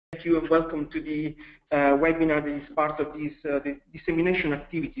Thank you and welcome to the webinar that is part of these the dissemination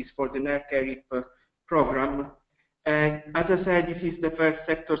activities for the NERC ERIIP program. And as I said, this is the first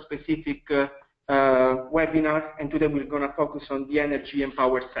sector-specific webinar, and today we're going to focus on the energy and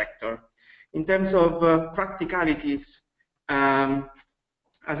power sector. In terms of practicalities, as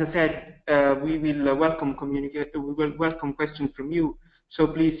I said, we will welcome questions from you. So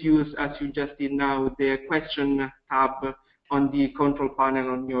please use, as you just did now, the question tab on the control panel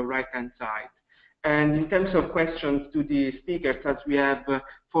on your right-hand side. And in terms of questions to the speakers, as we have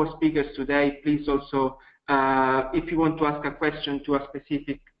 4 speakers today, please also, if you want to ask a question to a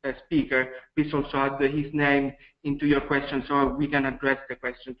specific speaker, please also add his name into your question so we can address the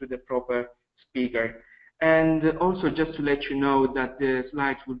question to the proper speaker. And also just to let you know that the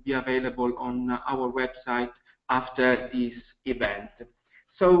slides will be available on our website after this event.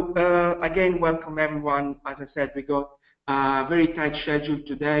 So again, welcome everyone. As I said, we got a very tight schedule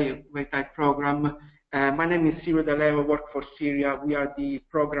today, a very tight program. My name is Ciro D'Aleo, I work for Syria. We are the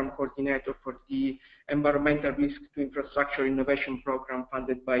program coordinator for the Environmental Risk to Infrastructure Innovation Program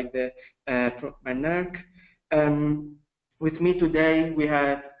funded by the NERC. With me today, we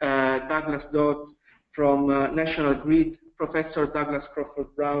have Douglas Dodd from National Grid, Professor Douglas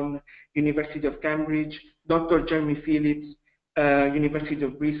Crawford Brown, University of Cambridge, Dr. Jeremy Phillips, University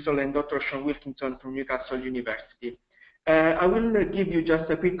of Bristol, and Dr. Sean Wilkinson from Newcastle University. I will give you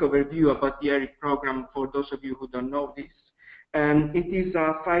just a quick overview about the ERIIP program for those of you who don't know this. It is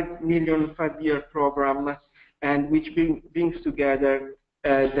a $5 million 5-year program, and which brings together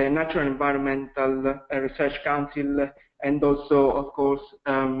the Natural Environmental Research Council and also, of course,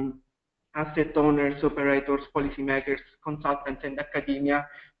 asset owners, operators, policymakers, consultants, and academia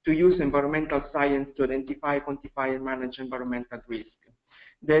to use environmental science to identify, quantify, and manage environmental risk.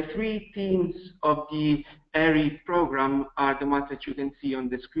 The 3 themes of the ERIIP program are the ones that you can see on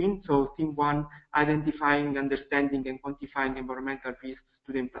the screen. So theme 1, identifying, understanding, and quantifying environmental risks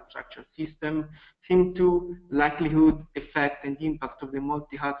to the infrastructure system. Theme 2, likelihood, effect, and impact of the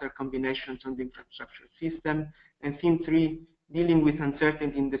multi-hazard combinations on the infrastructure system. And theme 3, dealing with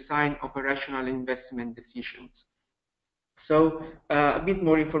uncertainty in design, operational, investment decisions. So a bit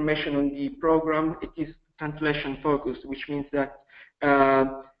more information on the program. It is translation focused, which means that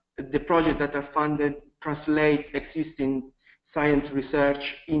the projects that are funded translate existing science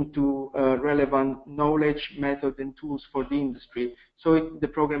research into relevant knowledge, methods, and tools for the industry. So the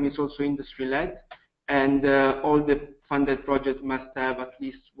program is also industry-led, and all the funded projects must have at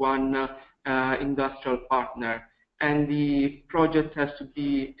least one industrial partner. And the project has to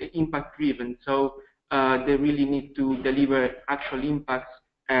be impact-driven, so they really need to deliver actual impacts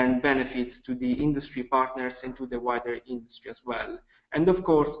and benefits to the industry partners and to the wider industry as well. And of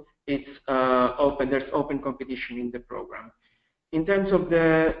course, it's open. There's open competition in the program. In terms of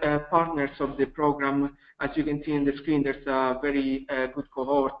the partners of the program, as you can see on the screen, there's a very good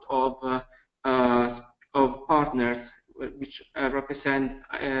cohort of partners which represent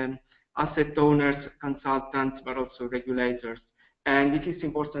asset owners, consultants, but also regulators. And it is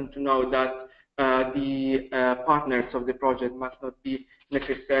important to know that the partners of the project must not be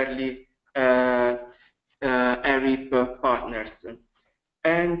necessarily ERIIP partners.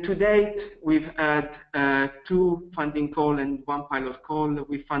 And to date, we've had 2 funding calls and 1 pilot call.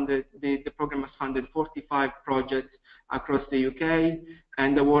 We funded the program has funded 45 projects across the UK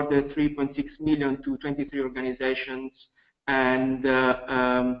and awarded 3.6 million to 23 organizations, and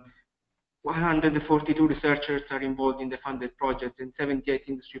 142 researchers are involved in the funded projects, and 78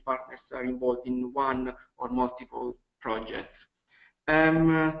 industry partners are involved in 1 or multiple projects.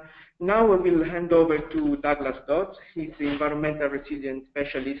 Now I will hand over to Douglas Dodd. He's the Environmental Resilience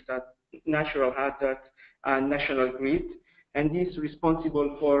Specialist at Natural Hazards and National Grid, and he's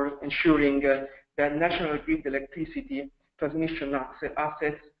responsible for ensuring that National Grid electricity transmission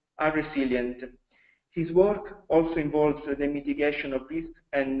assets are resilient. His work also involves the mitigation of risk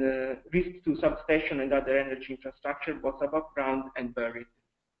and risk to substation and other energy infrastructure, both above ground and buried.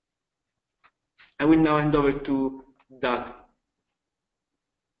 I will now hand over to Doug.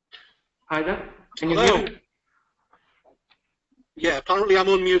 Hi there. Can you hear me? Yeah, apparently I'm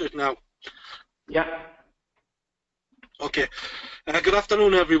unmuted now. Yeah. Okay. Good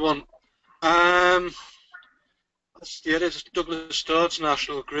afternoon, everyone. Yeah, this is Douglas Dodd,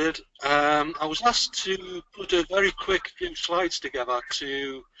 National Grid. I was asked to put a very quick few slides together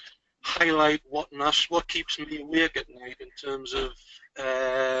to highlight what keeps me awake at night in terms of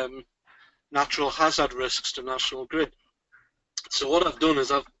natural hazard risks to National Grid. So what I've done is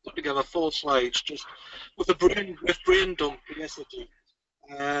I've put together 4 slides just with a brain dump basically.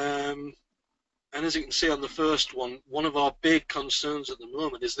 and as you can see on the first one, one of our big concerns at the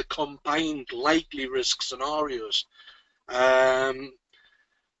moment is the combined likely risk scenarios. And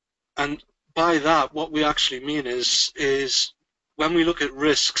by that, what we actually mean is when we look at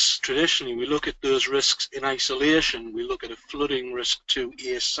risks, traditionally we look at those risks in isolation. We look at a flooding risk to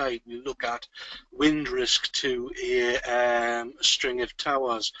a site, we look at wind risk to a string of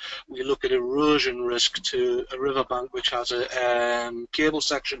towers, we look at erosion risk to a riverbank which has a cable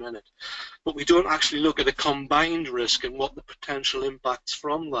section in it. But we don't actually look at a combined risk and what the potential impacts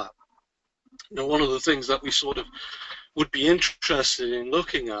from that. Now, one of the things that we sort of would be interested in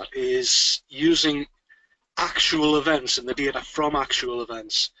looking at is using actual events and the data from actual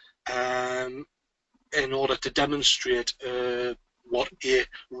events in order to demonstrate what a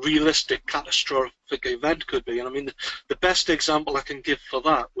realistic catastrophic event could be. And I mean, the best example I can give for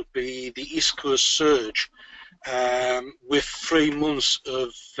that would be the East Coast surge with 3 months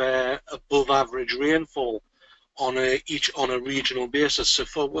of above average rainfall on a regional basis. So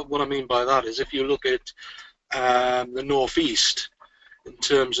for what I mean by that is, if you look at the northeast, in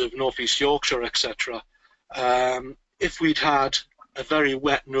terms of northeast Yorkshire, etc., if we'd had a very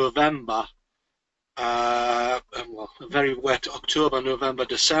wet November, well, a very wet October, November,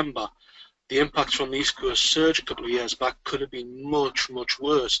 December, the impact from the East Coast surge a couple of years back could have been much, much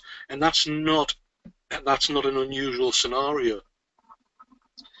worse, and that's not an unusual scenario.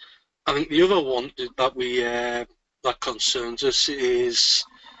 I think the other one that that concerns us is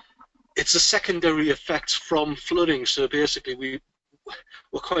it's the secondary effects from flooding. So basically,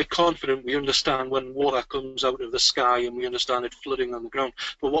 we're quite confident we understand when water comes out of the sky and we understand it flooding on the ground.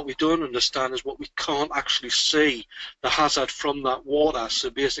 But what we don't understand is what we can't actually see, the hazard from that water. So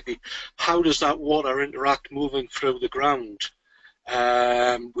basically, how does that water interact moving through the ground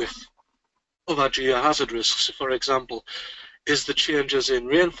with other geohazard risks? For example, is the changes in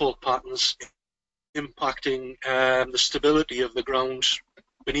rainfall patterns impacting the stability of the ground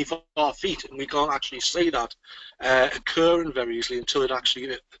beneath our feet, and we can't actually see that occurring very easily until it actually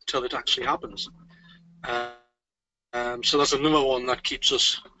happens. So that's another one that keeps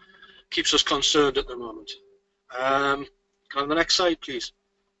us concerned at the moment. Can I have the next slide, please?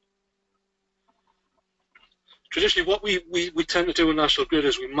 Traditionally, what we tend to do in National Grid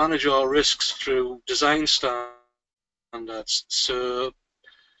is we manage our risks through design standards. So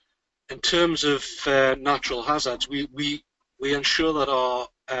in terms of natural hazards, we ensure that our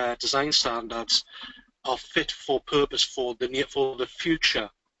design standards are fit for purpose for the future,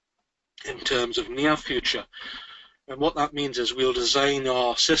 in terms of near future. And what that means is we'll design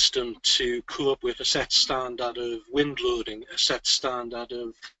our system to cope with a set standard of wind loading, a set standard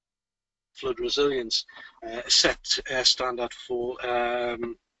of flood resilience, a set standard for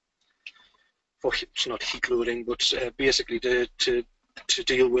it's not heat loading, but basically to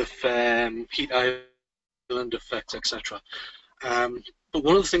deal with heat island effects, etc. But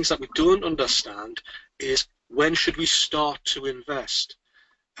one of the things that we don't understand is when should we start to invest.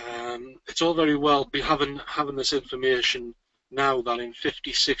 It's all very well be having this information now that in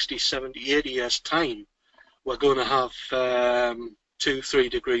 50, 60, 70, 80 years time we're going to have 2-3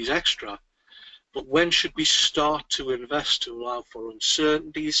 degrees extra. But when should we start to invest to allow for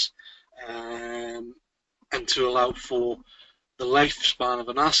uncertainties and to allow for the lifespan of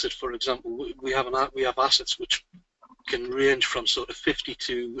an asset? For example, we have assets which can range from sort of 50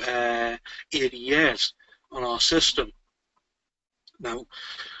 to 80 years on our system. Now,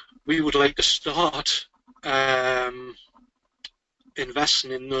 we would like to start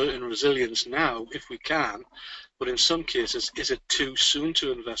investing in resilience now if we can, but in some cases, is it too soon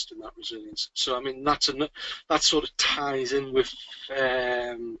to invest in that resilience? So, I mean, that sort of ties in with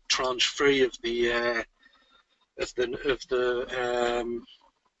tranche 3 of the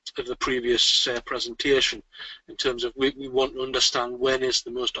previous presentation, in terms of we want to understand when is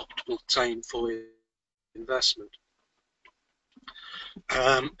the most optimal time for investment.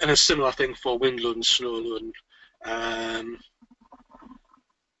 And a similar thing for wind load and snow load.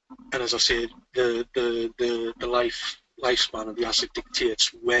 And as I said, the lifespan of the asset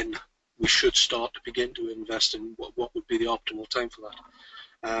dictates when we should start to begin to invest in what would be the optimal time for that.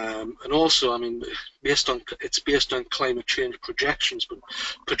 And also, I mean, it's based on climate change projections, but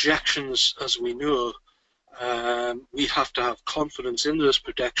projections, as we know, we have to have confidence in those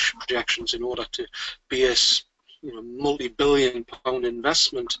projections in order to base, multi-billion-pound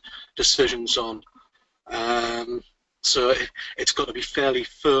investment decisions on. So it's got to be fairly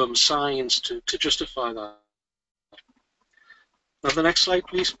firm science to justify that. Now the next slide,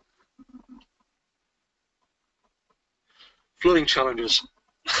 please. Flooding challenges.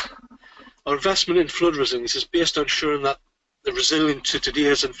 Our investment in flood resilience is based on ensuring that resilient to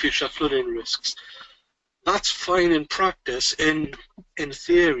today's and future flooding risks. That's fine in practice, in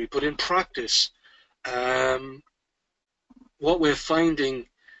theory, but in practice, what we're finding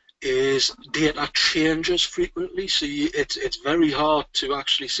is data changes frequently. So it's very hard to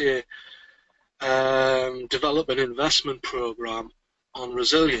actually say develop an investment program on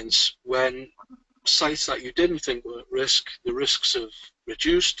resilience when sites that you didn't think were at risk, the risks have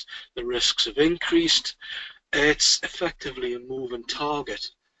reduced, the risks have increased. It's effectively a moving target.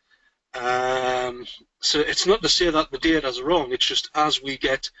 So it's not to say that the data is wrong, it's just as we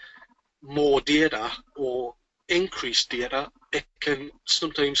get more data or increased data, it can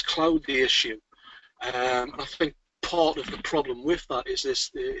sometimes cloud the issue. I think part of the problem with that is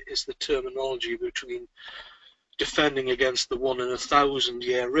the terminology between defending against the 1 in 1,000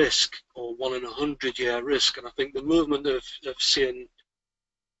 year risk or 1 in 100 year risk, and I think the movement of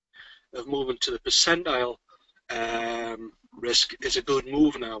moving to the percentile risk is a good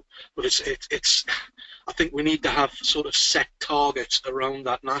move now, but it's I think we need to have sort of set targets around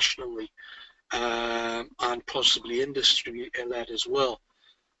that nationally, and possibly industry-led as well.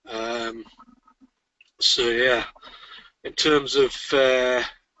 So yeah, in terms of the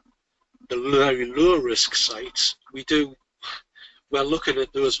very low risk sites, we're looking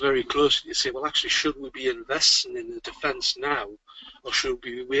at those very closely to say, well, actually, should we be investing in the defence now, or should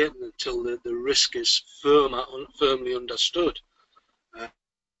we be waiting until the risk is firmly understood?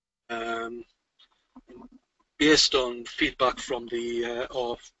 Based on feedback from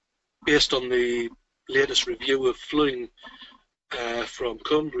based on the latest review of flooding from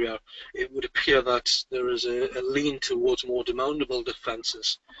Cumbria, it would appear that there is a lean towards more demandable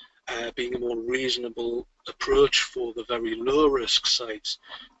defences being a more reasonable approach for the very low risk sites.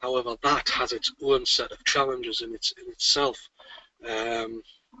 However, that has its own set of challenges in itself.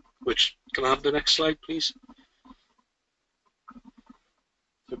 Which, can I have the next slide, please?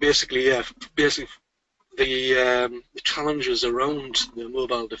 So basically, yeah, the challenges around the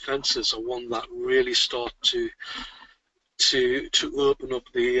mobile defences are one that really start to open up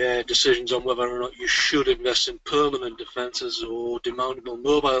the decisions on whether or not you should invest in permanent defences or demountable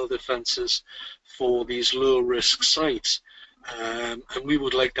mobile defences for these low risk sites. And we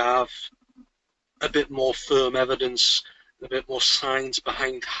would like to have a bit more firm evidence, a bit more science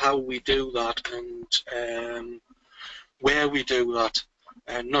behind how we do that and where we do that,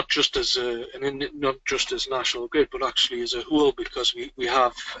 and not just as National Grid, but actually as a whole, because we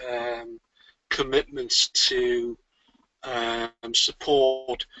have commitments to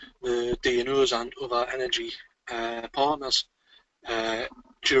support the DNOs and other energy partners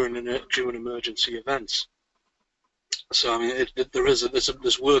during emergency events. So I mean,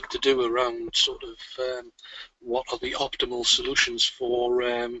 there's work to do around sort of what are the optimal solutions for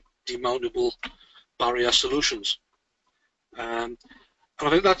demountable barrier solutions. And I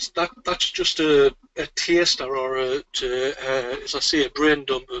think that's just a taster, or as I say, a brain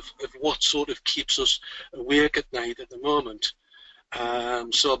dump of what sort of keeps us awake at night at the moment.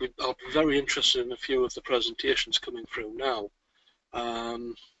 So I'll be very interested in a few of the presentations coming through now.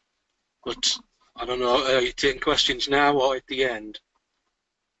 But I don't know, are you taking questions now or at the end?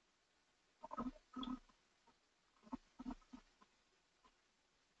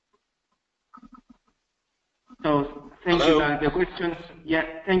 So thank you, Doug. The questions, yeah,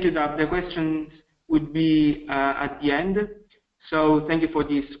 thank you, Doug. The questions would be at the end. So thank you for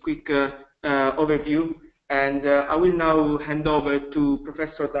this quick overview. And I will now hand over to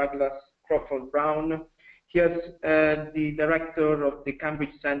Professor Douglas Crawford-Brown. He is the director of the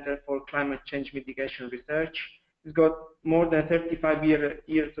Cambridge Centre for Climate Change Mitigation Research. He's got more than 35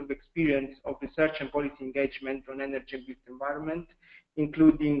 years of experience of research and policy engagement on energy and built environment,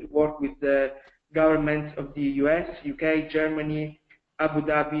 including work with the governments of the US, UK, Germany, Abu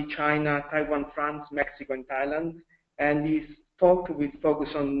Dhabi, China, Taiwan, France, Mexico, and Thailand. And his talk will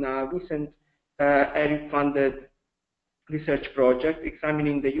focus on recent ERIIP-funded research project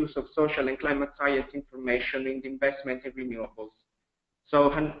examining the use of social and climate science information in the investment in renewables. So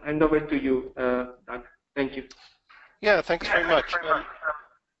hand over to you, Doug. Thank you. Yeah, thanks very much.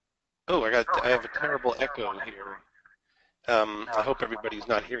 Oh, I have a terrible echo here. I hope everybody's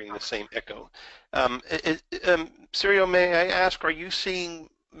not hearing the same echo. Sirio, may I ask, are you seeing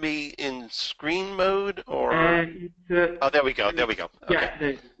me in screen mode or? Oh, there we go. There we go.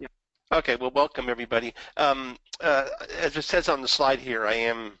 Okay. Yeah. Okay. Well, welcome everybody. As it says on the slide here, I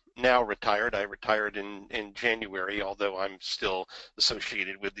am now retired. I retired in January, although I'm still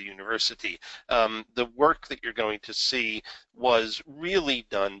associated with the university. The work that you're going to see was really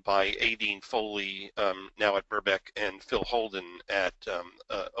done by Aideen Foley, now at Birkbeck, and Phil Holden at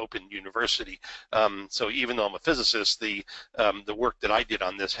Open University. So even though I'm a physicist, the work that I did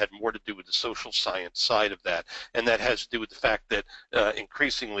on this had more to do with the social science side of that, and that has to do with the fact that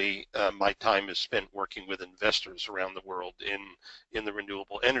increasingly my time is spent working with investors around the world in the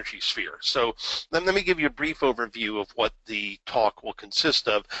renewable energy sphere. So let me give you a brief overview of what the talk will consist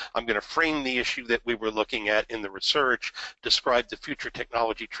of. I'm going to frame the issue that we were looking at in the research, describe the future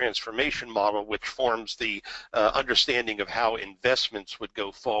technology transformation model, which forms the understanding of how investments would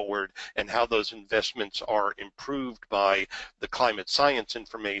go forward and how those investments are improved by the climate science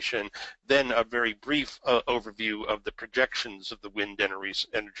information, then a very brief overview of the projections of the wind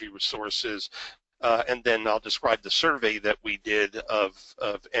energy resources, and then I'll describe the survey that we did of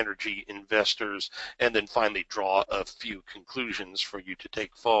energy investors, and then finally draw a few conclusions for you to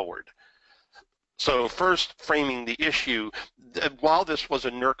take forward. So first, framing the issue, while this was a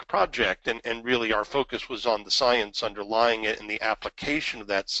NERC project, and really our focus was on the science underlying it and the application of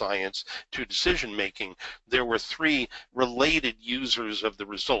that science to decision making, there were three related users of the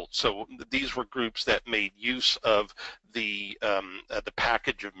results. So these were groups that made use of the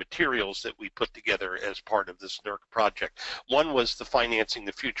package of materials that we put together as part of this NERC project. One was the Financing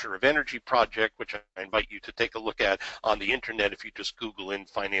the Future of Energy project, which I invite you to take a look at on the internet. If you just Google in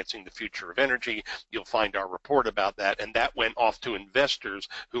Financing the Future of Energy, you'll find our report about that, and that went off to investors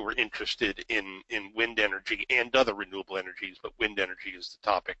who were interested in wind energy and other renewable energies, but wind energy is the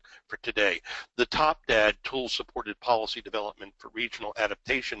topic for today. The TopDAD, Tool Supported Policy Development for Regional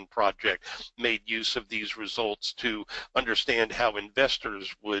Adaptation project, made use of these results to understand how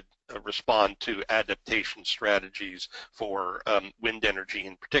investors would respond to adaptation strategies for wind energy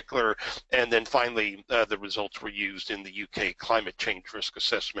in particular. And then finally, the results were used in the UK climate change risk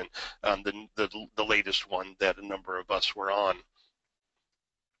assessment, the latest one that a number of us were on.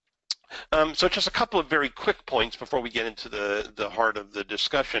 So just a couple of very quick points before we get into the heart of the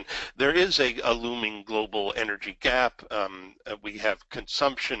discussion. There is a looming global energy gap. We have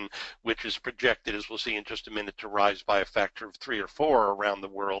consumption, which is projected, as we'll see in just a minute, to rise by a factor of 3 or 4 around the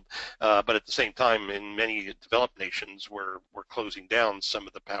world. But at the same time, in many developed nations, we're closing down some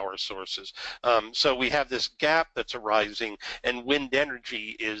of the power sources. So we have this gap that's arising, and wind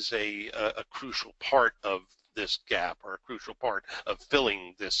energy is a crucial part of this gap, or a crucial part of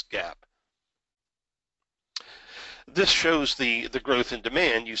filling this gap. This shows the growth in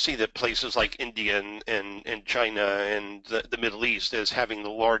demand. You see that places like India and China and the Middle East as having the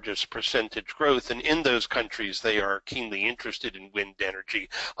largest percentage growth, and in those countries they are keenly interested in wind energy.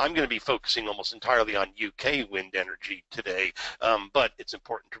 I'm going to be focusing almost entirely on UK wind energy today, but it's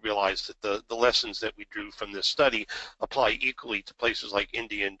important to realize that the lessons that we drew from this study apply equally to places like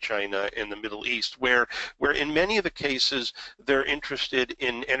India and China and the Middle East, where in many of the cases they're interested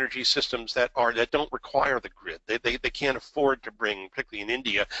in energy systems that don't require the grid. They can't afford to bring, particularly in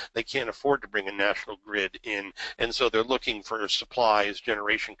India, they can't afford to bring a national grid in, and so they're looking for supplies,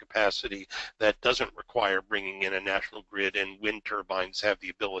 generation capacity that doesn't require bringing in a national grid, and wind turbines have the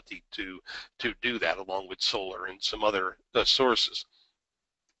ability to do that, along with solar and some other sources.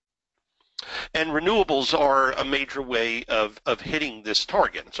 And renewables are a major way of hitting this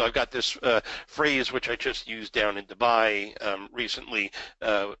target. So I've got this phrase which I just used down in Dubai recently.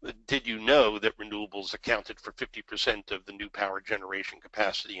 Did you know that renewables accounted for 50% of the new power generation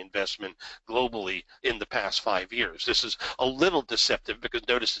capacity investment globally in the past 5 years? This is a little deceptive because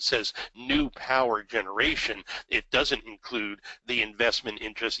notice it says new power generation. It doesn't include the investment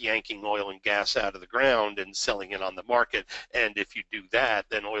in just yanking oil and gas out of the ground and selling it on the market. And if you do that,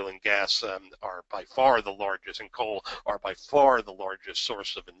 then oil and gas are by far the largest, and coal are by far the largest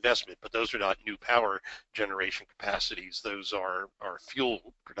source of investment, but those are not new power generation capacities. Those are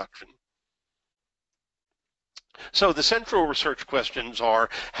fuel production. So the central research questions are: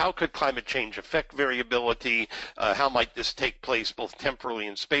 how could climate change affect variability? How might this take place both temporally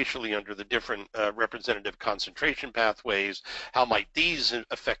and spatially under the different representative concentration pathways? How might these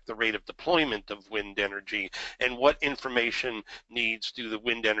affect the rate of deployment of wind energy? And what information needs do the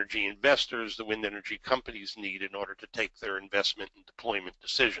wind energy investors, the wind energy companies need in order to take their investment and deployment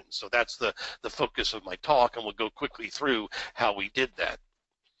decisions? So that's the focus of my talk, and we'll go quickly through how we did that.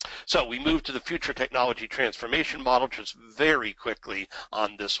 So we move to the future technology transformation model just very quickly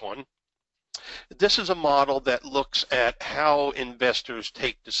on this one. This is a model that looks at how investors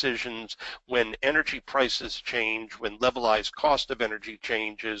take decisions when energy prices change, when levelized cost of energy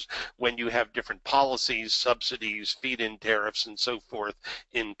changes, when you have different policies, subsidies, feed-in tariffs, and so forth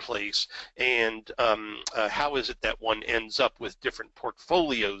in place, and how is it that one ends up with different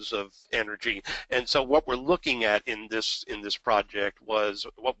portfolios of energy. And so what we're looking at in this project was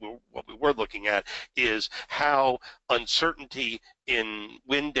what we were looking at is how uncertainty in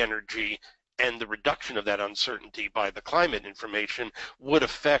wind energy and the reduction of that uncertainty by the climate information would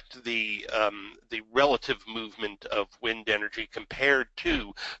affect the relative movement of wind energy compared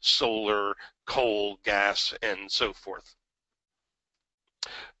to solar, coal, gas, and so forth.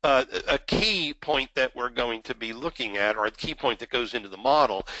 A key point that we're going to be looking at, or a key point that goes into the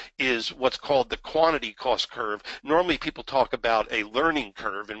model, is what's called the quantity cost curve. Normally people talk about a learning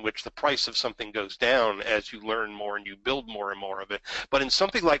curve in which the price of something goes down as you learn more and you build more and more of it. But in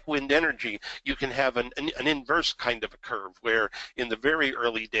something like wind energy, you can have an inverse kind of a curve where in the very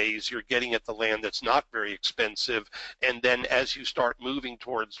early days you're getting at the land that's not very expensive, and then as you start moving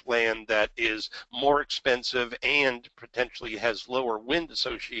towards land that is more expensive and potentially has lower wind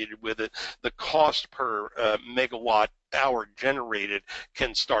associated with it, the cost per megawatt hour generated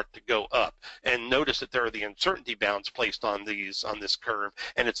can start to go up. And notice that there are the uncertainty bounds placed on this curve,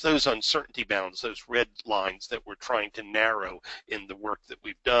 and it's those uncertainty bounds, those red lines, that we're trying to narrow in the work that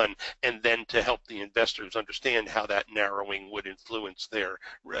we've done, and then to help the investors understand how that narrowing would influence their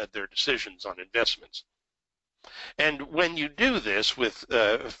decisions on investments. And when you do this with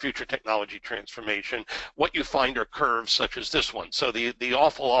future technology transformation, what you find are curves such as this one. So the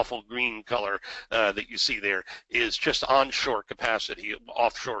awful green color that you see there is just onshore capacity.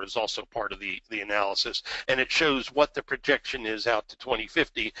 Offshore is also part of the analysis, and it shows what the projection is out to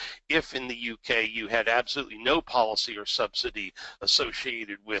 2050 if in the UK you had absolutely no policy or subsidy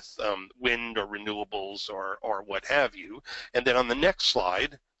associated with wind or renewables or what have you. And then on the next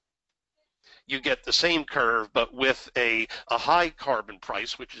slide, you get the same curve, but with a high carbon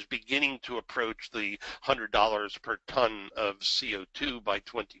price, which is beginning to approach the $100 per ton of CO2 by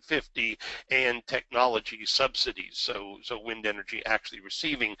 2050, and technology subsidies. So wind energy actually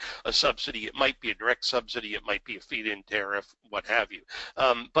receiving a subsidy. It might be a direct subsidy, it might be a feed-in tariff, what have you.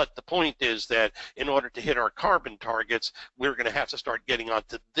 But the point is that in order to hit our carbon targets, we're going to have to start getting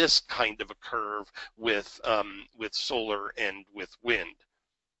onto this kind of a curve with solar and with wind.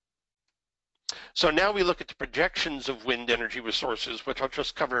 So now we look at the projections of wind energy resources, which I'll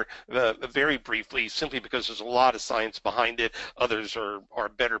just cover very briefly, simply because there's a lot of science behind it. Others are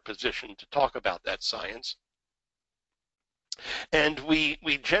better positioned to talk about that science. And we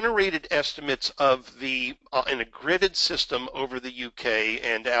generated estimates of the, in a gridded system over the UK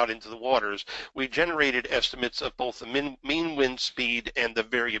and out into the waters, we generated estimates of both the mean wind speed and the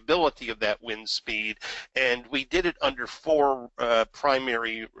variability of that wind speed. And we did it under four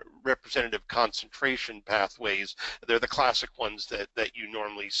primary representative concentration pathways. They're the classic ones that you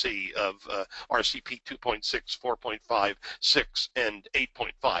normally see of RCP 2.6, 4.5, 6, and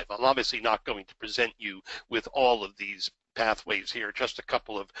 8.5. I'm obviously not going to present you with all of these pathways here, just a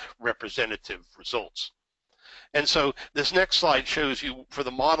couple of representative results. And so this next slide shows you, for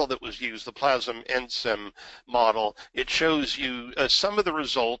the model that was used, the PLASM NSEM model, it shows you some of the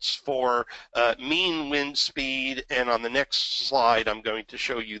results for mean wind speed, and on the next slide I'm going to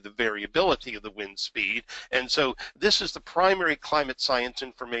show you the variability of the wind speed. And so this is the primary climate science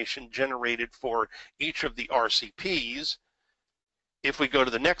information generated for each of the RCPs. If we go to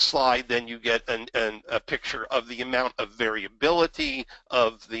the next slide, then you get a picture of the amount of variability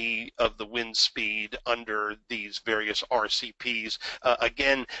of the wind speed under these various RCPs,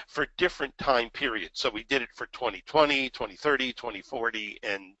 again, for different time periods. So we did it for 2020, 2030, 2040,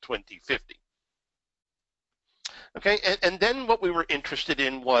 and 2050. Okay, and then what we were interested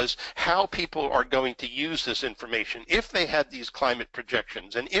in was how people are going to use this information if they had these climate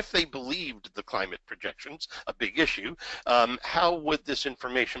projections, and if they believed the climate projections, a big issue, how would this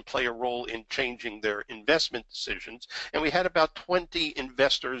information play a role in changing their investment decisions? And we had about 20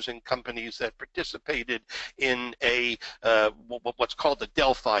 investors and companies that participated in a what's called the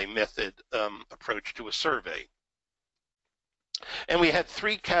Delphi method approach to a survey. And we had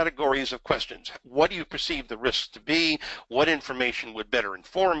three categories of questions. What do you perceive the risks to be? What information would better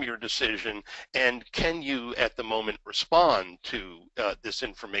inform your decision? And can you, at the moment, respond to this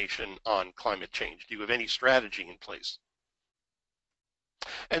information on climate change? Do you have any strategy in place?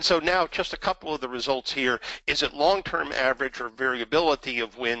 And so now just a couple of the results here. Is it long-term average or variability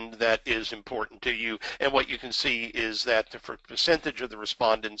of wind that is important to you? And what you can see is that the percentage of the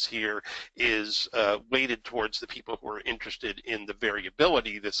respondents here is weighted towards the people who are interested in the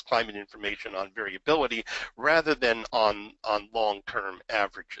variability, this climate information on variability, rather than on long-term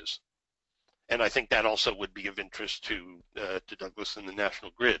averages. And I think that also would be of interest to Douglas and the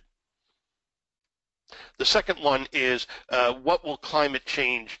National Grid. The second one is what will climate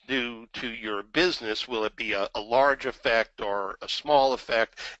change do to your business? Will it be a large effect or a small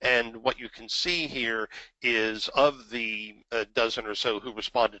effect? And what you can see here is of the dozen or so who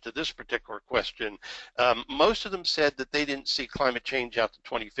responded to this particular question, most of them said that they didn't see climate change out to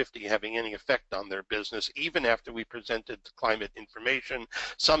 2050 having any effect on their business, even after we presented the climate information.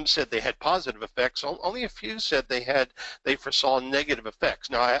 Some said they had positive effects. Only a few said they foresaw negative effects.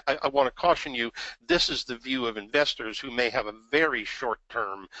 Now, I want to caution you, this is the view of investors who may have a very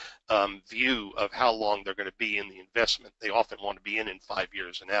short-term view of how long they're going to be in the investment. They often want to be in 5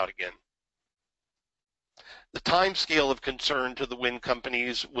 years and out again. The time scale of concern to the wind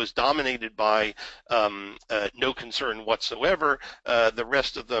companies was dominated by no concern whatsoever. The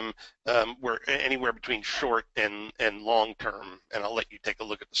rest of them were anywhere between short and long term. And I'll let you take a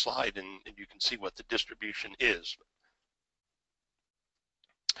look at the slide and you can see what the distribution is.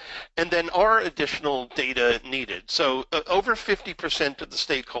 And then are additional data needed? So over 50% of the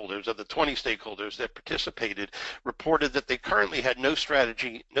stakeholders, of the 20 stakeholders that participated, reported that they currently had no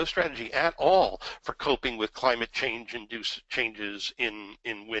strategy at all for coping with climate change-induced changes in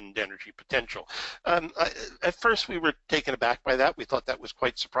wind energy potential. At first we were taken aback by that. We thought that was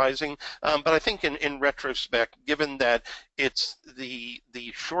quite surprising. But I think in retrospect, given that it's the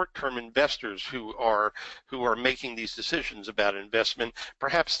short-term investors who are making these decisions about investment,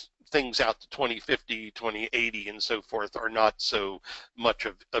 perhaps things out to 2050, 2080, and so forth are not so much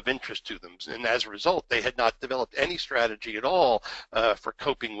of interest to them. And as a result, they had not developed any strategy at all for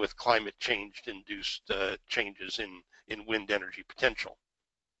coping with climate change-induced changes in wind energy potential.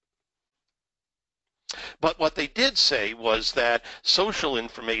 But what they did say was that social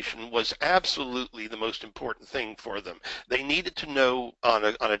information was absolutely the most important thing for them. They needed to know on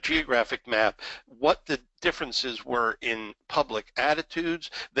a geographic map what the differences were in public attitudes.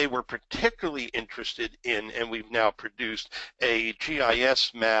 They were particularly interested in, and we've now produced a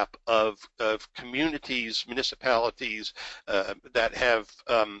GIS map of communities, municipalities that have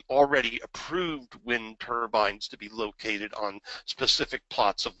already approved wind turbines to be located on specific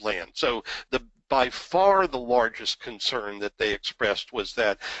plots of land. So by far the largest concern that they expressed was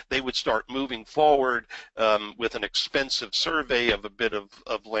that they would start moving forward with an expensive survey of a bit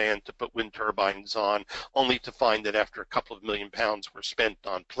of land to put wind turbines on, only to find that after a couple of £1 million were spent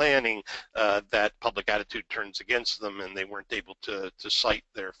on planning, that public attitude turns against them and they weren't able to site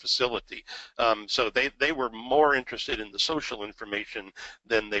their facility. So they were more interested in the social information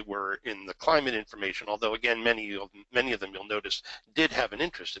than they were in the climate information, although again many of them, you'll notice, did have an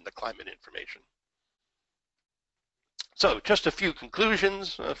interest in the climate information. So just a few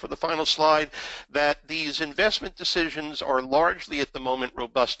conclusions for the final slide, that these investment decisions are largely at the moment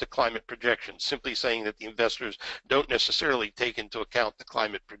robust to climate projections, simply saying that the investors don't necessarily take into account the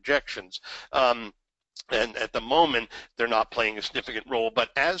climate projections. And at the moment, they're not playing a significant role. But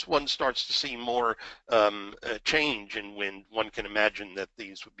as one starts to see more change in wind, one can imagine that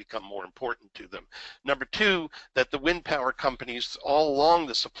these would become more important to them. Number two, that the wind power companies all along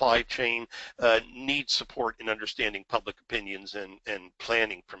the supply chain need support in understanding public opinions and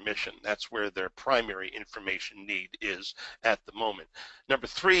planning permission. That's where their primary information need is at the moment. Number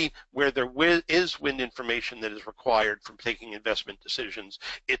three, where there is wind information that is required from taking investment decisions,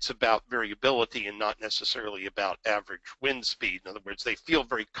 it's about variability and not necessarily about average wind speed. In other words, they feel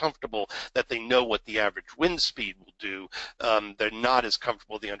very comfortable that they know what the average wind speed will do. They're not as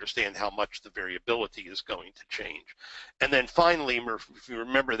comfortable they understand how much the variability is going to change. And then finally, if you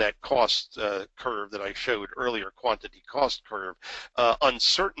remember that cost curve that I showed earlier, quantity cost curve,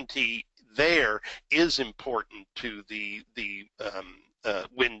 uncertainty there is important to the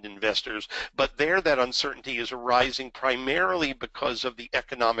wind investors, but there that uncertainty is arising primarily because of the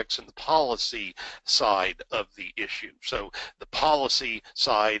economics and the policy side of the issue. So the policy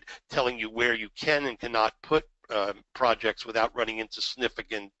side telling you where you can and cannot put projects without running into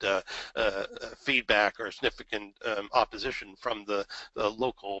significant feedback or significant opposition from the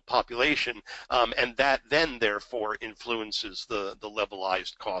local population, and that then therefore influences the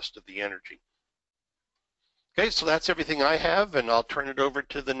levelized cost of the energy. Okay, so that's everything I have, and I'll turn it over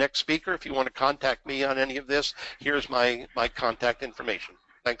to the next speaker. If you want to contact me on any of this, here's my contact information.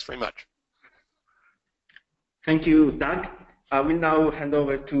 Thanks very much. Thank you, Doug. I will now hand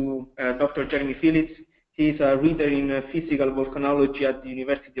over to Dr. Jeremy Phillips. He's a reader in physical volcanology at the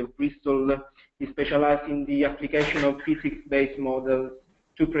University of Bristol. He specializes in the application of physics-based models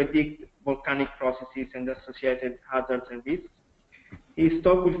to predict volcanic processes and associated hazards and risks. His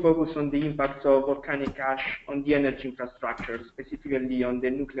talk will focus on the impacts of volcanic ash on the energy infrastructure, specifically on the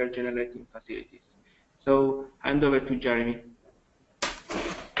nuclear generating facilities. So, hand over to Jeremy.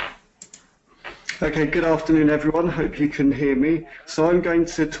 Okay, good afternoon everyone, hope you can hear me. So I'm going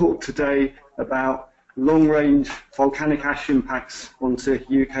to talk today about long-range volcanic ash impacts onto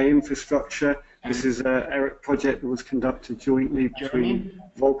UK infrastructure. This is an ERIIP project that was conducted jointly between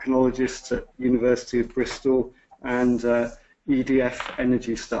volcanologists at University of Bristol and EDF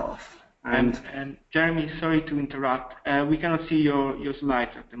energy staff. And Jeremy, sorry to interrupt, we cannot see your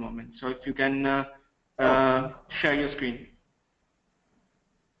slides at the moment, so if you can share your screen.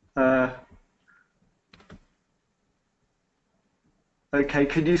 Okay,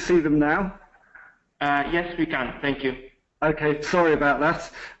 can you see them now? Yes, we can. Thank you. Okay, sorry about that.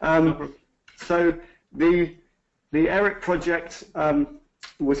 So the ERIIP project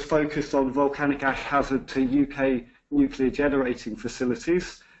was focused on volcanic ash hazard to UK nuclear generating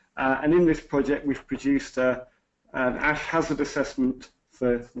facilities. And in this project, we've produced an ash hazard assessment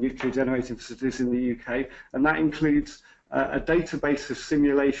for nuclear generating facilities in the UK. And that includes a database of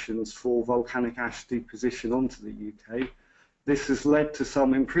simulations for volcanic ash deposition onto the UK. This has led to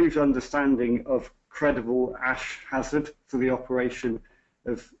some improved understanding of credible ash hazard for the operation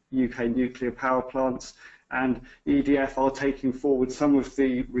of UK nuclear power plants, and EDF are taking forward some of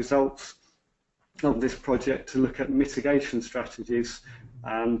the results of this project to look at mitigation strategies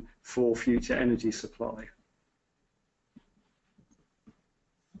for future energy supply.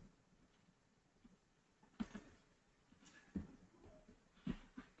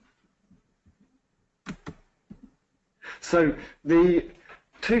 So the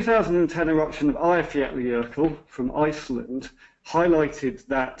 2010 eruption of Eyjafjallajökull from Iceland highlighted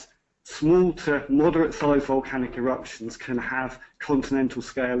that small to moderate-sized volcanic eruptions can have continental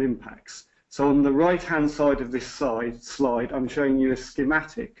scale impacts. So on the right-hand side of this slide, I'm showing you a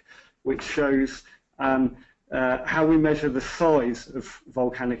schematic which shows how we measure the size of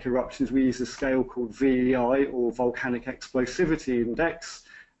volcanic eruptions. We use a scale called VEI, or Volcanic Explosivity Index,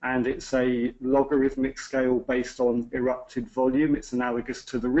 and it's a logarithmic scale based on erupted volume. It's analogous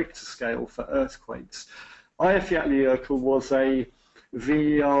to the Richter scale for earthquakes. Eyjafjallajökull was a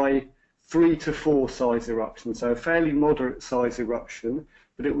VEI 3 to 4 size eruption, so a fairly moderate size eruption,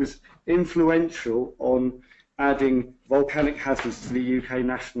 but it was influential on adding volcanic hazards to the UK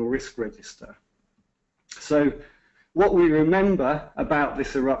National Risk Register. So what we remember about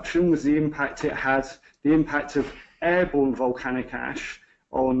this eruption was the impact it had, the impact of airborne volcanic ash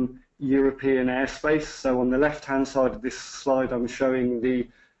on European airspace. So on the left-hand side of this slide, I'm showing the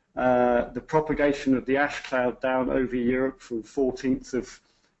propagation of the ash cloud down over Europe from 14th of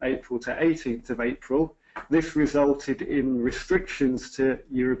April to 18th of April. This resulted in restrictions to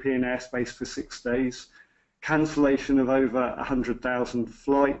European airspace for 6 days, cancellation of over 100,000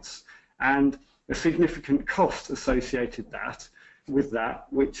 flights, and a significant cost associated with that,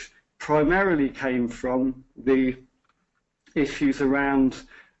 which primarily came from the issues around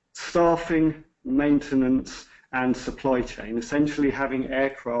staffing, maintenance, and supply chain, essentially having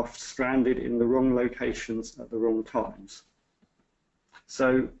aircraft stranded in the wrong locations at the wrong times.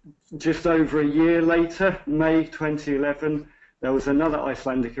 So just over a year later, May 2011, there was another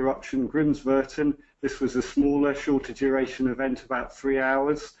Icelandic eruption, Grimsvötn. This was a smaller, shorter duration event, about 3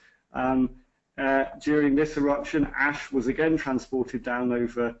 hours. During this eruption, ash was again transported down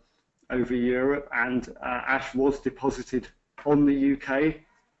over Europe, and ash was deposited on the UK.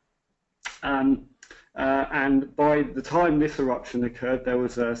 And by the time this eruption occurred, there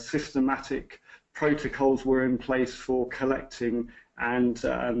was a systematic protocols were in place for collecting and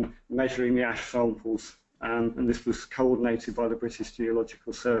measuring the ash samples, and this was coordinated by the British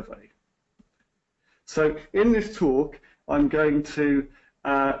Geological Survey. So in this talk, I'm going to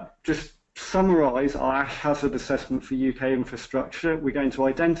just summarise our ash hazard assessment for UK infrastructure. We're going to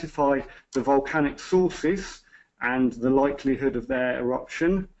identify the volcanic sources and the likelihood of their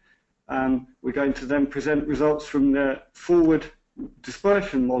eruption. We're going to then present results from the forward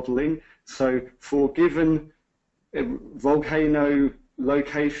dispersion modelling. So for given volcano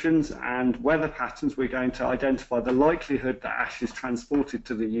locations and weather patterns, we're going to identify the likelihood that ash is transported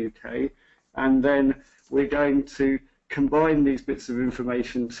to the UK, and then we're going to combine these bits of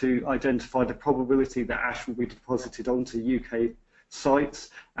information to identify the probability that ash will be deposited onto UK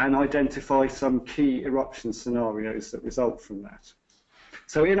sites and identify some key eruption scenarios that result from that.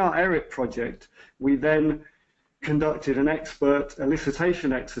 So in our ERIIP project, we then conducted an expert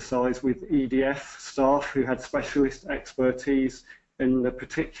elicitation exercise with EDF staff who had specialist expertise in the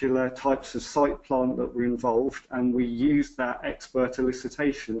particular types of site plant that were involved, and we used that expert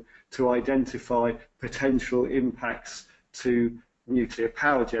elicitation to identify potential impacts to nuclear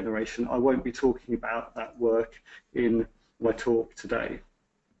power generation. I won't be talking about that work in my talk today.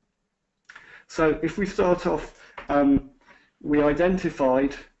 So if we start off, we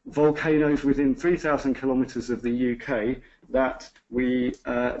identified volcanoes within 3,000 kilometres of the UK that we,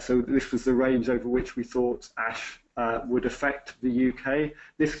 so this was the range over which we thought ash would affect the UK.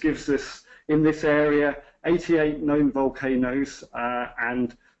 This gives us, in this area, 88 known volcanoes,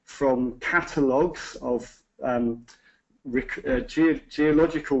 and from catalogues of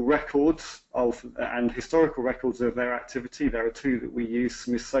geological records of and historical records of their activity. There are two that we use,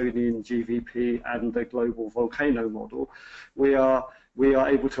 Smithsonian GVP and the Global Volcano Model. We are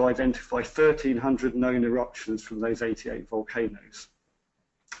able to identify 1,300 known eruptions from those 88 volcanoes.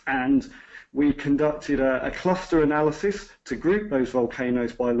 And we conducted a cluster analysis to group those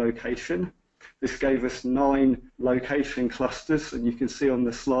volcanoes by location. This gave us 9 location clusters, and you can see on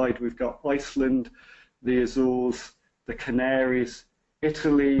the slide we've got Iceland, the Azores, the Canaries,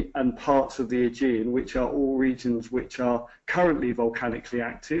 Italy, and parts of the Aegean, which are all regions which are currently volcanically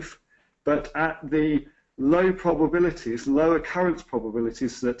active, but at the low probabilities, low occurrence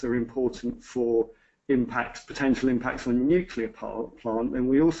probabilities that are important for impacts, potential impacts on nuclear power plant, then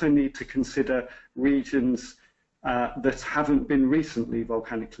we also need to consider regions that haven't been recently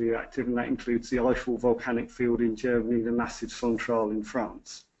volcanically active, and that includes the Eiffel volcanic field in Germany, the Massif Central in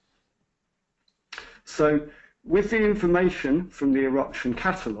France. So with the information from the eruption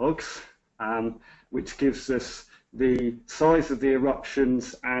catalogues, which gives us the size of the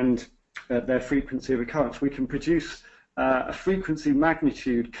eruptions and their frequency of occurrence, we can produce a frequency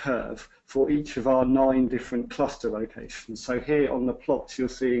magnitude curve for each of our 9 different cluster locations. So here on the plots you're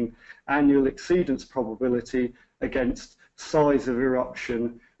seeing annual exceedance probability against size of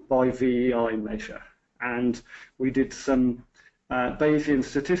eruption by VEI measure. And we did some Bayesian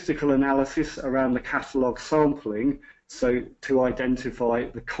statistical analysis around the catalogue sampling, so to identify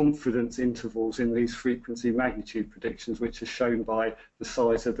the confidence intervals in these frequency magnitude predictions, which are shown by the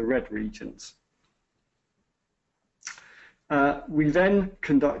size of the red regions. We then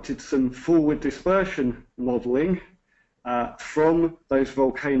conducted some forward dispersion modelling from those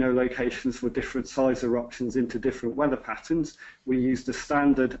volcano locations for different size eruptions into different weather patterns. We used a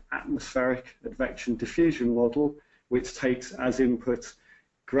standard atmospheric advection diffusion model, which takes as input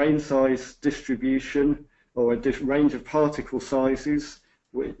grain size distribution, or a range of particle sizes,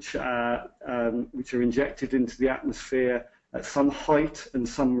 which are injected into the atmosphere at some height and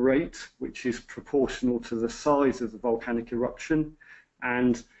some rate, which is proportional to the size of the volcanic eruption.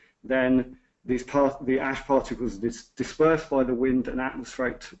 And then the ash particles are dispersed by the wind and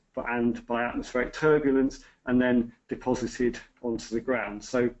by atmospheric turbulence, and then deposited onto the ground.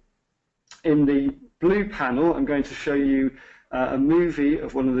 So in the blue panel, I'm going to show you a movie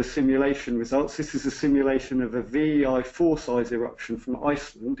of one of the simulation results. This is a simulation of a VEI4 size eruption from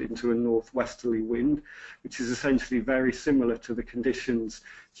Iceland into a northwesterly wind, which is essentially very similar to the conditions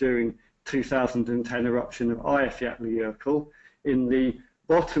during 2010 eruption of Eyjafjallajökull. In the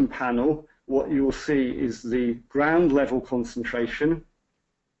bottom panel, what you will see is the ground level concentration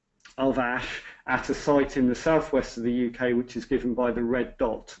of ash at a site in the southwest of the UK, which is given by the red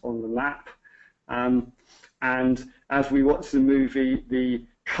dot on the map. And as we watch the movie, the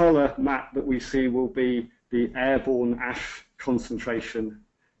colour map that we see will be the airborne ash concentration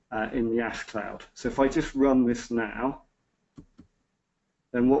in the ash cloud. So if I just run this now,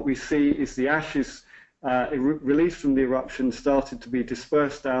 then what we see is the ashes released from the eruption started to be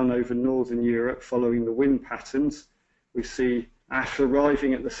dispersed down over northern Europe following the wind patterns. We see ash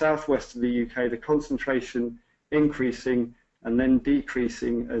arriving at the southwest of the UK, the concentration increasing and then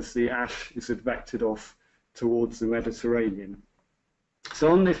decreasing as the ash is advected off towards the Mediterranean.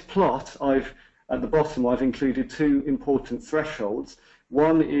 So on this plot, at the bottom, I've included 2 important thresholds.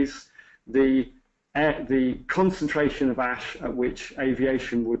 One is the concentration of ash at which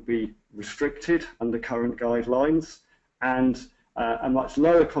aviation would be restricted under current guidelines, and a much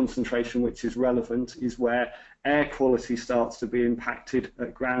lower concentration, which is relevant, is where air quality starts to be impacted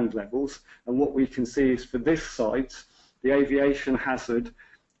at ground levels. And what we can see is for this site, the aviation hazard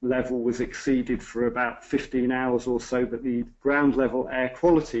level was exceeded for about 15 hours or so, but the ground level air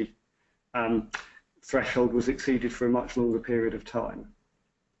quality threshold was exceeded for a much longer period of time.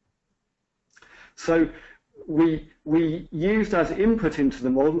 So we used as input into the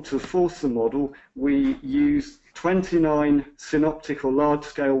model, to force the model, we used 29 synoptic or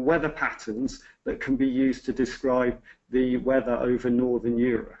large-scale weather patterns that can be used to describe the weather over Northern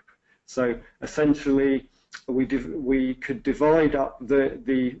Europe. So essentially, we could divide up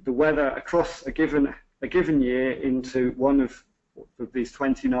the weather across a given year into one of these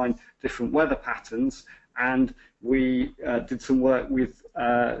 29 different weather patterns, and we did some work with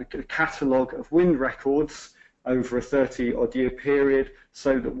a catalogue of wind records over a 30-odd year period,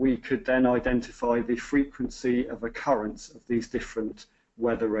 so that we could then identify the frequency of occurrence of these different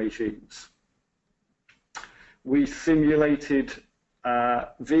weather regimes. We simulated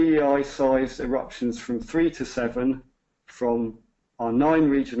VEI-sized eruptions from 3 to 7 from our 9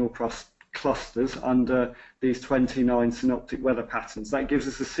 regional clusters under these 29 synoptic weather patterns. That gives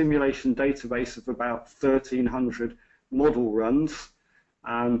us a simulation database of about 1,300 model runs.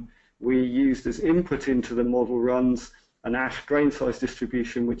 We used as input into the model runs an ash grain size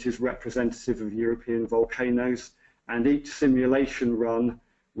distribution, which is representative of European volcanoes, and each simulation run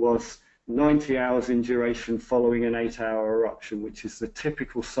was 90 hours in duration following an 8-hour eruption, which is the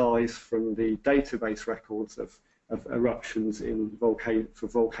typical size from the database records of eruptions for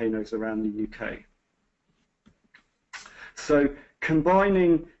volcanoes around the UK. So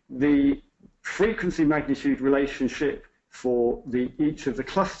combining the frequency magnitude relationship for each of the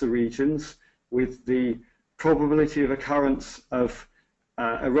cluster regions with the probability of occurrence of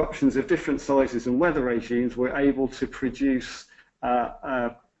eruptions of different sizes and weather regimes, we're able to produce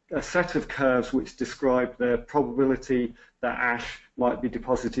a set of curves which describe the probability that ash might be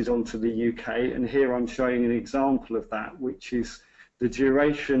deposited onto the UK. And here I'm showing an example of that, which is the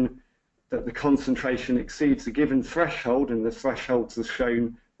duration that the concentration exceeds a given threshold, and the thresholds are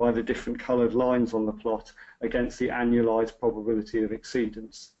shown by the different coloured lines on the plot against the annualized probability of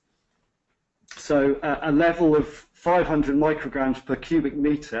exceedance. So a level of 500 micrograms per cubic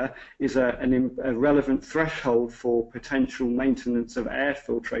meter is a relevant threshold for potential maintenance of air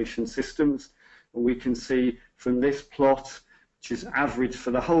filtration systems. And we can see from this plot, which is average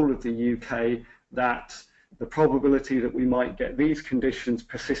for the whole of the UK, that the probability that we might get these conditions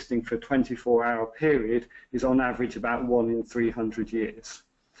persisting for a 24-hour period is on average about 1 in 300 years.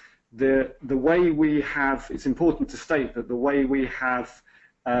 The way we have, it's important to state that the way we have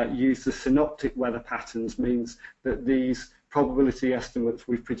used the synoptic weather patterns means that these probability estimates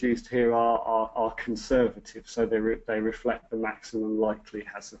we've produced here are conservative, so they reflect the maximum likely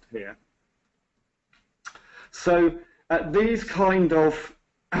hazard here. So at these kind of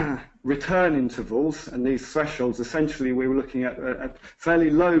return intervals and these thresholds, essentially we were looking at fairly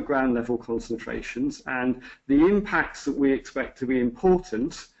low ground level concentrations, and the impacts that we expect to be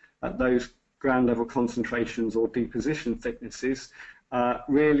important at those ground level concentrations or deposition thicknesses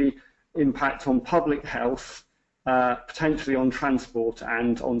really impact on public health, potentially on transport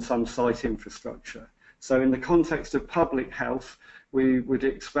and on some site infrastructure. So in the context of public health, we would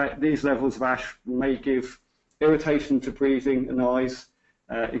expect these levels of ash may give irritation to breathing and eyes,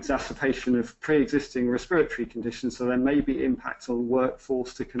 exacerbation of pre-existing respiratory conditions, so there may be impacts on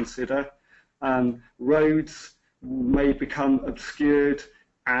workforce to consider. Roads may become obscured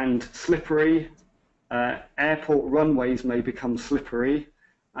and slippery. Airport runways may become slippery,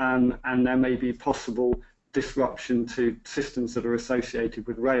 and there may be possible disruption to systems that are associated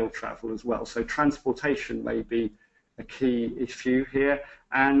with rail travel as well. So transportation may be a key issue here.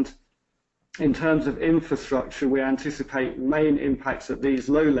 And in terms of infrastructure, we anticipate main impacts at these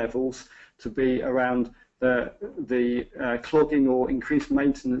low levels to be around the clogging or increased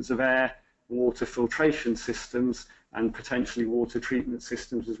maintenance of air and water filtration systems, and potentially water treatment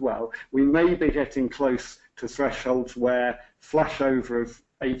systems as well. We may be getting close to thresholds where flashover of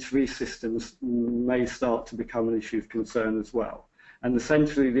HV systems may start to become an issue of concern as well. And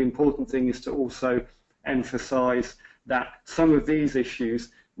essentially the important thing is to also emphasize that some of these issues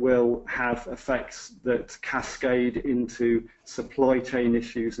will have effects that cascade into supply chain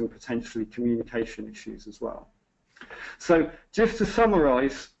issues and potentially communication issues as well. So just to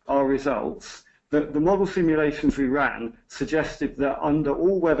summarize our results, the model simulations we ran suggested that under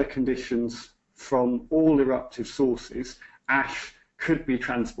all weather conditions from all eruptive sources, ash could be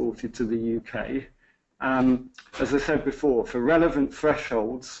transported to the UK. As I said before, for relevant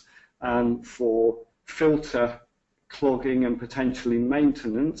thresholds for filter clogging and potentially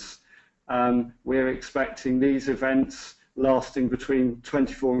maintenance, we're expecting these events lasting between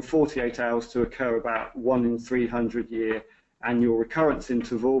 24 and 48 hours to occur about 1 in 300 year annual recurrence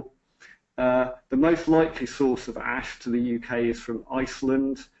interval. The most likely source of ash to the UK is from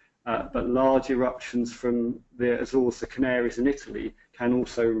Iceland, but large eruptions from the Azores, the Canaries and Italy can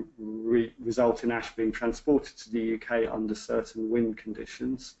also result in ash being transported to the UK under certain wind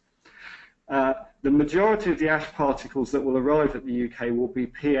conditions. The majority of the ash particles that will arrive at the UK will be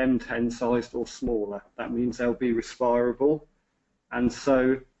PM10 sized or smaller. That means they'll be respirable. And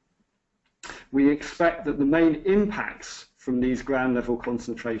so we expect that the main impacts from these ground level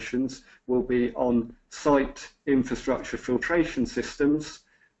concentrations will be on site infrastructure filtration systems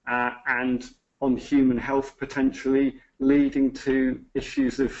and on human health, potentially leading to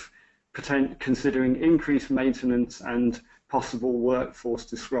issues of considering increased maintenance and possible workforce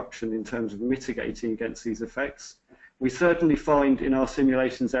disruption in terms of mitigating against these effects. We certainly find in our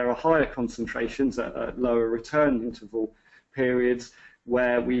simulations there are higher concentrations at lower return interval periods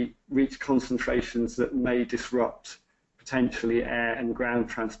where we reach concentrations that may disrupt potentially air and ground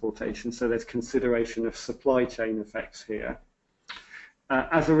transportation, so there's consideration of supply chain effects here.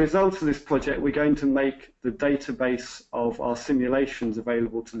 As a result of this project, we're going to make the database of our simulations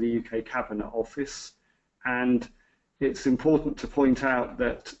available to the UK Cabinet Office, and it's important to point out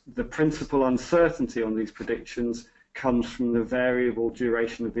that the principal uncertainty on these predictions comes from the variable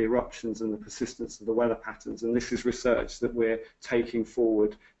duration of the eruptions and the persistence of the weather patterns, and this is research that we're taking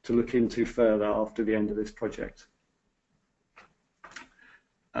forward to look into further after the end of this project.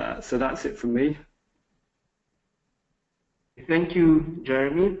 So that's it from me. Thank you,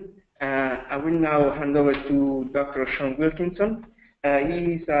 Jeremy. I will now hand over to Dr. Sean Wilkinson.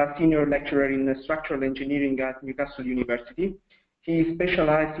 He is a senior lecturer in structural engineering at Newcastle University. He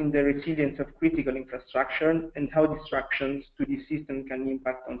specialized in the resilience of critical infrastructure and how disruptions to this system can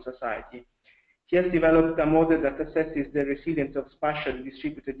impact on society. He has developed a model that assesses the resilience of spatially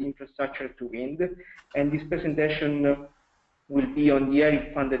distributed infrastructure to wind, and this presentation will be on the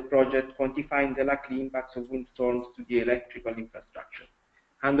ERIIP-funded project quantifying the likely impacts of windstorms to the electrical infrastructure.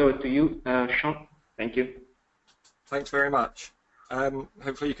 Hand over to you, Sean. Thank you. Thanks very much.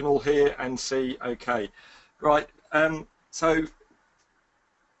 Hopefully you can all hear and see okay. Right,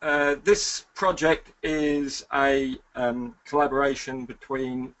 this project is a collaboration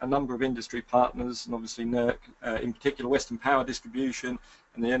between a number of industry partners, and obviously NERC, in particular Western Power Distribution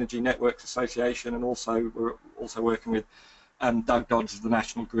and the Energy Networks Association, and also we're also working with Doug Dodds of the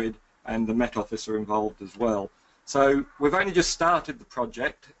National Grid, and the Met Office are involved as well. So we've only just started the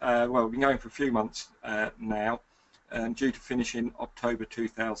project. Well, we've been going for a few months now, due to finish in October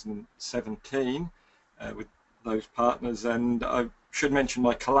 2017 with those partners. And I should mention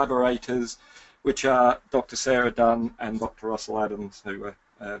my collaborators, which are Dr. Sarah Dunn and Dr. Russell Adams, who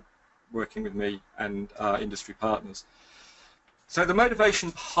are working with me, and our industry partners. So the motivation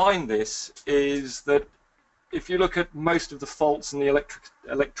behind this is that if you look at most of the faults and the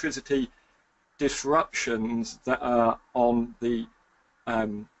electricity disruptions that are on the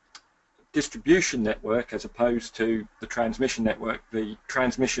distribution network as opposed to the transmission network, the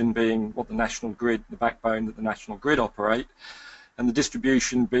transmission being what the national grid, the backbone that the national grid operate, and the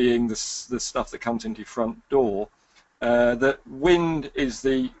distribution being the stuff that comes into your front door, that wind is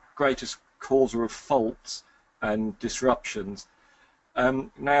the greatest causer of faults and disruptions.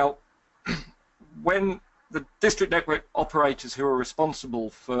 Now, when the district network operators who are responsible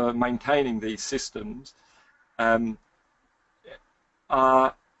for maintaining these systems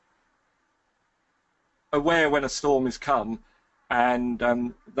are aware when a storm has come, and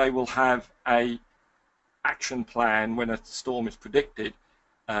they will have a action plan when a storm is predicted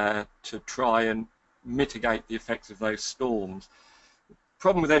to try and mitigate the effects of those storms. The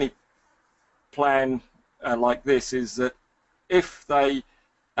problem with any plan like this is that if they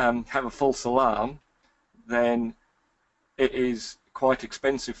have a false alarm, then it is quite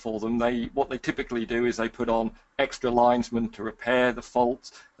expensive for them. What they typically do is they put on extra linesmen to repair the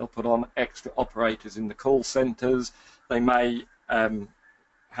faults. They'll put on extra operators in the call centres. They may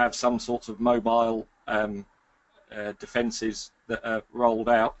have some sorts of mobile defences that are rolled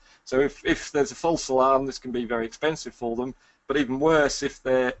out. So if there's a false alarm, this can be very expensive for them. But even worse, if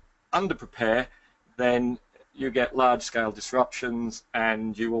they're under-prepared, then you get large-scale disruptions,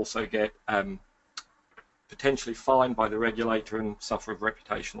 and you also get potentially fined by the regulator and suffer of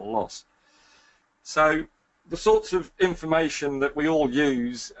reputational loss. So the sorts of information that we all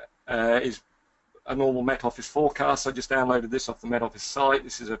use is a normal Met Office forecast. I just downloaded this off the Met Office site.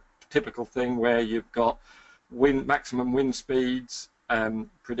 This is a typical thing where you've got maximum wind speeds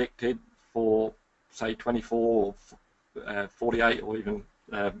predicted for, say, 24 or 48 or even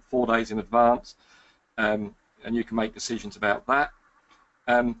 4 days in advance, and you can make decisions about that.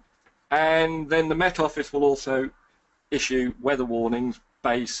 And then the Met Office will also issue weather warnings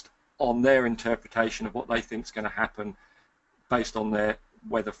based on their interpretation of what they think is going to happen based on their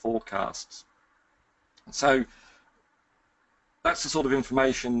weather forecasts. So that's the sort of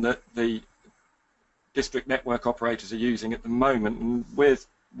information that the district network operators are using at the moment, and we're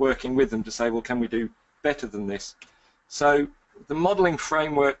working with them to say, well, can we do better than this? So the modelling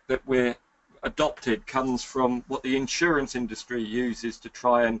framework that we're adopted comes from what the insurance industry uses to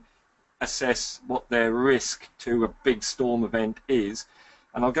try and assess what their risk to a big storm event is.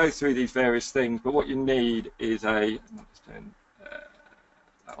 And I'll go through these various things, but what you need is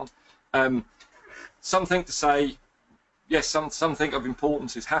something to say, yes, something of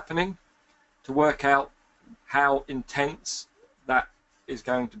importance is happening, to work out how intense that is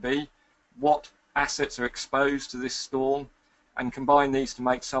going to be, what assets are exposed to this storm, and combine these to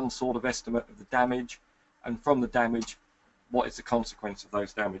make some sort of estimate of the damage, and from the damage, what is the consequence of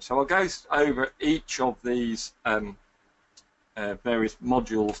those damage. So I'll go over each of these various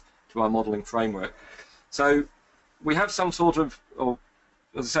modules to our modelling framework. So we have some sort of, or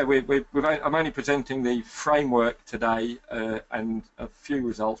as I say, I'm only presenting the framework today and a few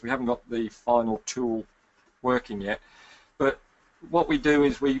results. We haven't got the final tool working yet. But what we do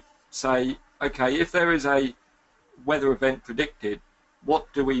is we say, okay, if there is a weather event predicted,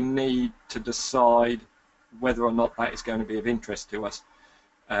 what do we need to decide whether or not that is going to be of interest to us?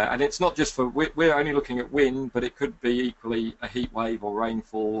 And it's not just for, we're only looking at wind, but it could be equally a heat wave or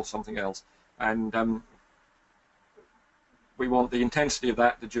rainfall or something else. And we want the intensity of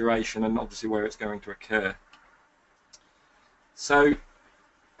that, the duration, and obviously where it's going to occur. So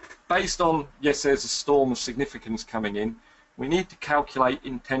based on, yes, there's a storm of significance coming in, we need to calculate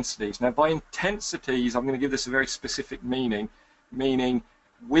intensities. Now by intensities, I'm going to give this a very specific meaning, meaning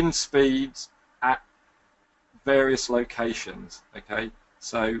wind speeds at various locations, okay?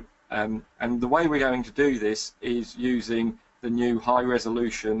 So, and the way we're going to do this is using the new high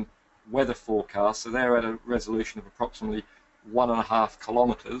resolution weather forecast. So they're at a resolution of approximately 1.5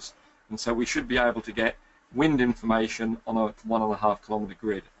 kilometers, and so we should be able to get wind information on a 1.5 kilometer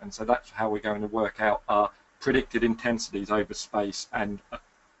grid, and so that's how we're going to work out our predicted intensities over space and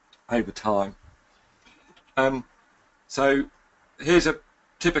over time. So here's a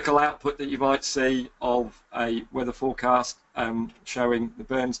typical output that you might see of a weather forecast showing the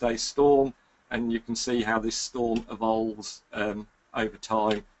Burnsday storm, and you can see how this storm evolves over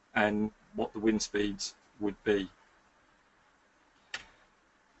time and what the wind speeds would be.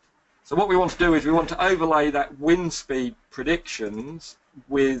 So what we want to do is we want to overlay that wind speed predictions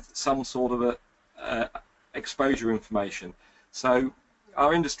with some sort of a exposure information. So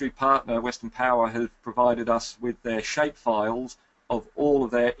our industry partner, Western Power, has provided us with their shape files of all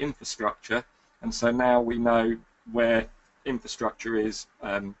of their infrastructure, and so now we know where infrastructure is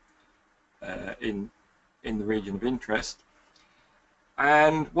in the region of interest.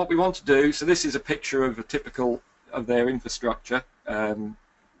 And what we want to do, so this is a picture of a typical of their infrastructure,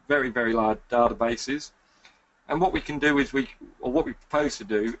 very, very large databases. And what we can do is what we propose to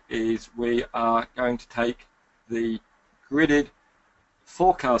do is we are going to take the gridded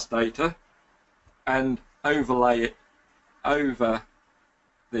forecast data and overlay it over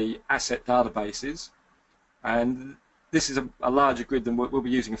the asset databases. And this is a larger grid than we'll be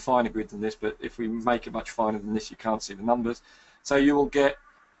using, a finer grid than this, but if we make it much finer than this, you can't see the numbers. So you will get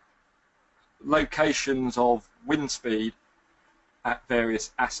locations of wind speed at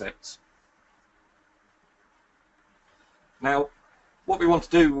various assets. Now, what we want to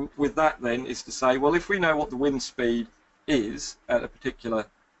do with that then is to say, well, if we know what the wind speed is at a particular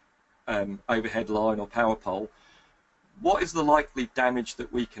overhead line or power pole, what is the likely damage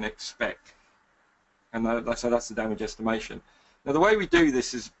that we can expect? And so that's the damage estimation. Now, the way we do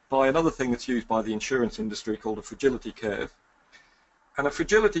this is by another thing that's used by the insurance industry called a fragility curve. And a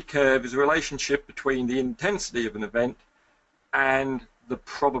fragility curve is a relationship between the intensity of an event and the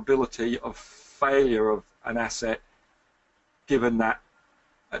probability of failure of an asset given that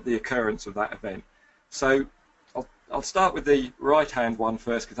the occurrence of that event. So I'll start with the right-hand one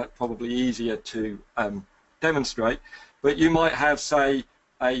first because that's probably easier to demonstrate. But you might have, say,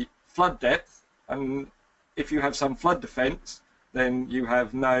 a flood depth, and if you have some flood defence, then you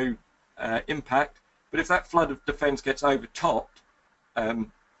have no impact. But if that flood of defence gets overtopped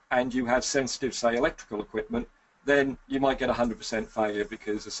and you have sensitive, say, electrical equipment, then you might get 100% failure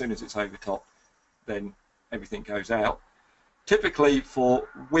because as soon as it's overtopped, then everything goes out. Typically for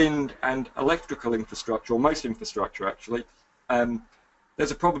wind and electrical infrastructure, or most infrastructure actually, there's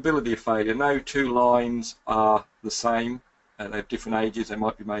a probability of failure. No two lines are the same. They have different ages. They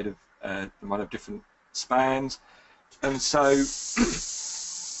might be made of, they might have different spans, and so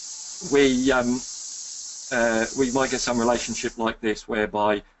we might get some relationship like this,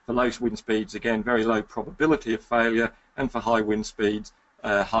 whereby for low wind speeds, again, very low probability of failure, and for high wind speeds,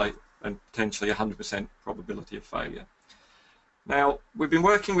 high and potentially 100% probability of failure. Now, we've been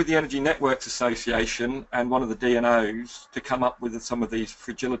working with the Energy Networks Association and one of the DNOs to come up with some of these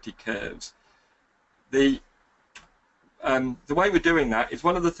fragility curves. The way we're doing that is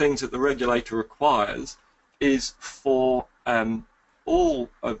one of the things that the regulator requires is for all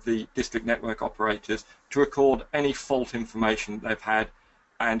of the district network operators to record any fault information they've had,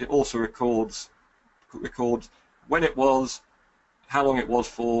 and it also records when it was, how long it was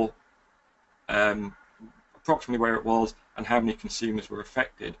for, approximately where it was, and how many consumers were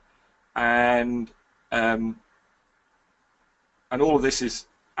affected, and all of this is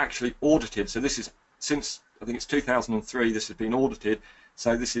actually audited. So this is, since I think it's 2003, this has been audited.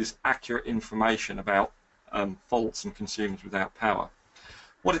 So this is accurate information about faults and consumers without power.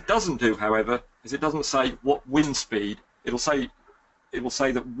 What it doesn't do, however, is it doesn't say what wind speed. It will say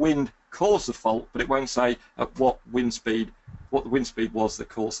that wind caused the fault, but it won't say at what the wind speed was that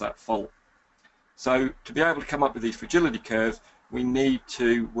caused that fault. So to be able to come up with these fragility curves, we need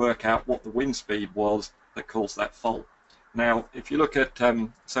to work out what the wind speed was that caused that fault. Now, if you look at,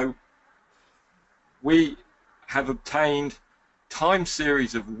 so we have obtained time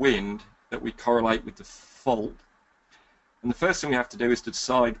series of wind that we correlate with the fault. And the first thing we have to do is to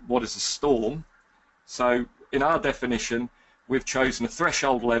decide what is a storm. So in our definition, we've chosen a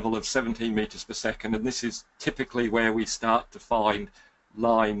threshold level of 17 meters per second, and this is typically where we start to find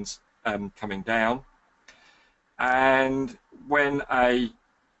lines coming down. And when a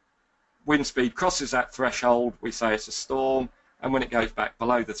wind speed crosses that threshold, we say it's a storm, and when it goes back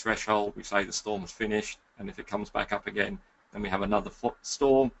below the threshold, we say the storm is finished, and if it comes back up again, then we have another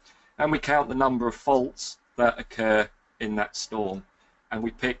storm, and we count the number of faults that occur in that storm, and we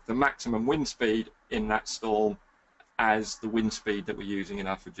pick the maximum wind speed in that storm as the wind speed that we're using in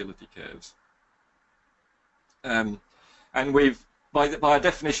our fragility curves. And we've, by a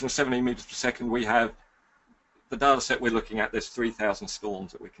definition of 17 meters per second, we have the data set we're looking at. There's 3,000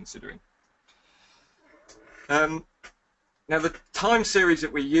 storms that we're considering. Now the time series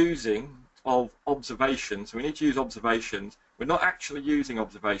that we're using of observations, so we need to use observations. We're not actually using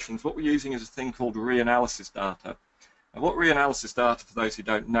observations. What we're using is a thing called reanalysis data. And what reanalysis data, for those who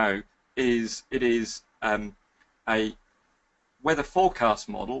don't know, is it is a weather forecast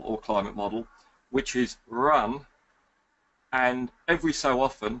model or climate model which is run, and every so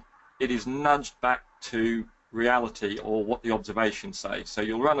often it is nudged back to reality or what the observations say. So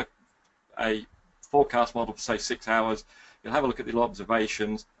you'll run a forecast model for say 6 hours, you'll have a look at the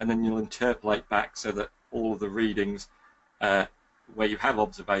observations, and then you'll interpolate back so that all of the readings where you have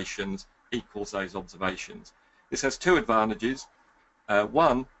observations equals those observations. This has two advantages.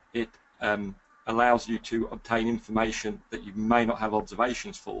 One, it allows you to obtain information that you may not have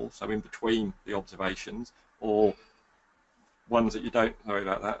observations for, so in between the observations, or ones that you don't. Sorry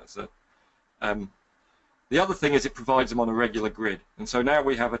about that. The other thing is it provides them on a regular grid, and so now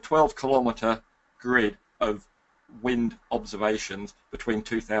we have a 12-kilometer grid of wind observations between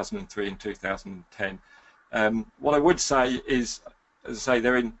 2003 and 2010. What I would say is, as I say,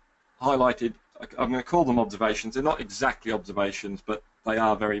 they're in highlighted. I'm going to call them observations. They're not exactly observations, but they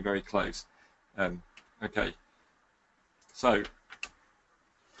are very, very close. Okay, so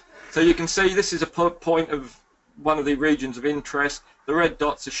you can see this is a point of one of the regions of interest. The red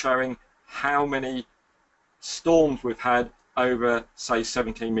dots are showing how many storms we've had over, say,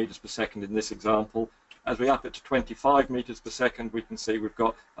 17 meters per second in this example. As we up it to 25 meters per second, we can see we've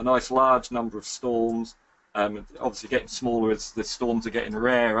got a nice large number of storms. Obviously getting smaller as the storms are getting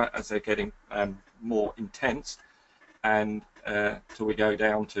rarer, as they're getting more intense, and till we go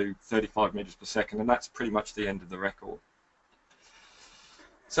down to 35 meters per second, and that's pretty much the end of the record.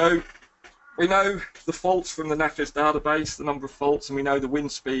 So we know the faults from the NAFES database, the number of faults, and we know the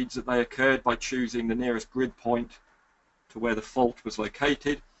wind speeds that they occurred by choosing the nearest grid point to where the fault was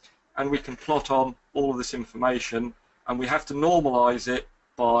located, and we can plot on all of this information, and we have to normalize it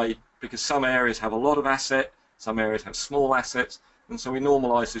because some areas have a lot of asset, some areas have small assets, and so we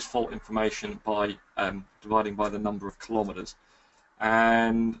normalize this fault information by dividing by the number of kilometers.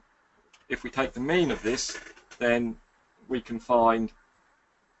 And if we take the mean of this, then we can find,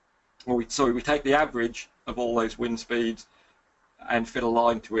 we take the average of all those wind speeds and fit a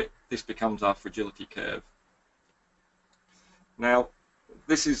line to it. This becomes our fragility curve. Now,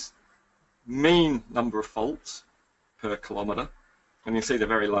 this is mean number of faults per kilometer, and you see they're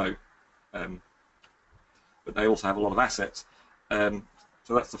very low, but they also have a lot of assets. So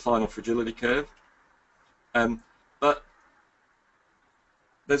that's the final fragility curve. But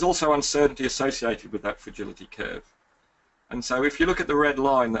there's also uncertainty associated with that fragility curve. And so if you look at the red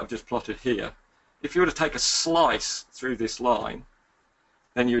line that I've just plotted here, if you were to take a slice through this line,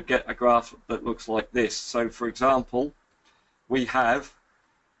 then you would get a graph that looks like this. So for example, we have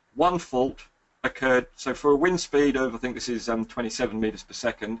one fault occurred. So for a wind speed of, I think this is 27 meters per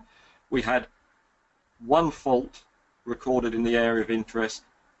second, we had one fault recorded in the area of interest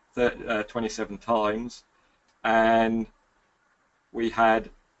 27 times, and we had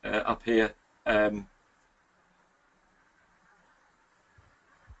up here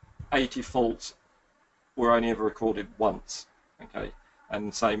 80 faults were only ever recorded once. Okay,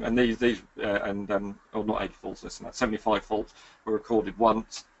 and same, and these or not 80 faults, less than that, 75 faults were recorded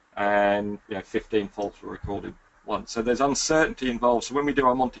once, and 15 faults were recorded once. So there's uncertainty involved. So when we do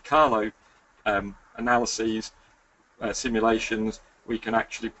our Monte Carlo analyses, simulations, we can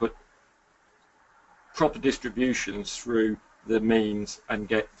actually put proper distributions through the means and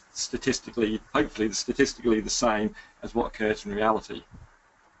get statistically, hopefully statistically the same as what occurs in reality.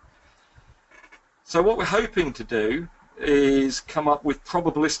 So what we're hoping to do is come up with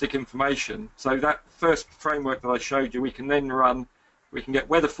probabilistic information. So that first framework that I showed you, we can then run, we can get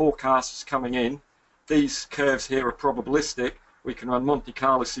weather forecasts coming in. These curves here are probabilistic. We can run Monte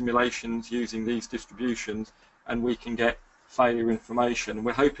Carlo simulations using these distributions, and we can get failure information. And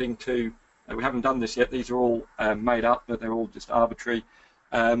we're hoping to, we haven't done this yet, these are all made up, but they're all just arbitrary.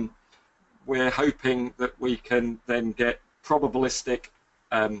 We're hoping that we can then get probabilistic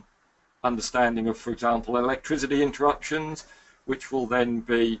understanding of, for example, electricity interruptions, which will then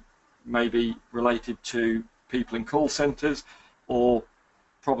be maybe related to people in call centres, or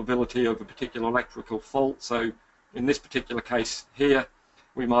probability of a particular electrical fault. So in this particular case here,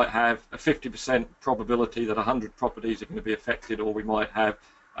 we might have a 50% probability that 100 properties are going to be affected, or we might have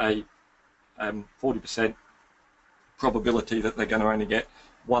a 40% probability that they're going to only get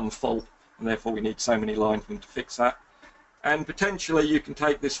one fault, and therefore we need so many linesmen to fix that. And potentially you can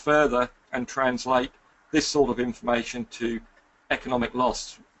take this further and translate this sort of information to economic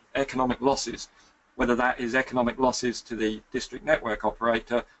losses, whether that is economic losses to the district network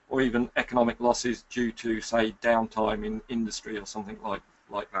operator, or even economic losses due to, say, downtime in industry or something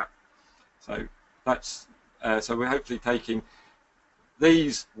like that. So that's so we're hopefully taking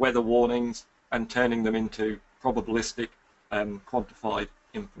these weather warnings and turning them into probabilistic quantified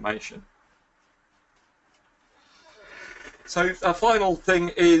information. So our final thing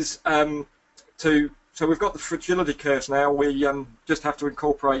is so we've got the fragility curves now. We just have to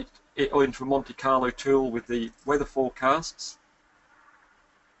incorporate it into a Monte Carlo tool with the weather forecasts.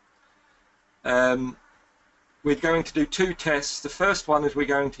 We're going to do two tests. The first one is we're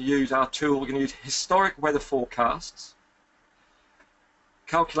going to use our tool. We're going to use historic weather forecasts,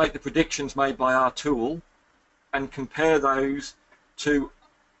 calculate the predictions made by our tool, and compare those to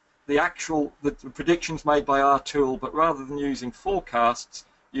the predictions made by our tool, but rather than using forecasts,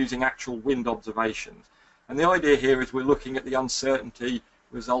 using actual wind observations. And the idea here is we're looking at the uncertainty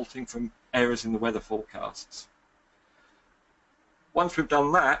resulting from errors in the weather forecasts. Once we've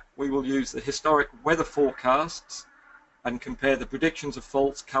done that, we will use the historic weather forecasts and compare the predictions of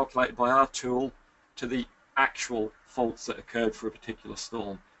faults calculated by our tool to the actual faults that occurred for a particular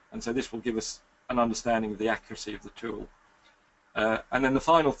storm. And so this will give us an understanding of the accuracy of the tool. And then the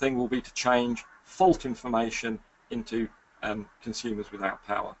final thing will be to change fault information into consumers without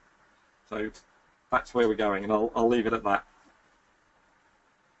power. So that's where we're going, and I'll leave it at that.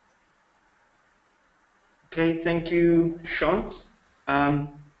 Okay, thank you, Sean.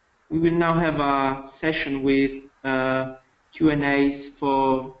 We will now have a session with Q&As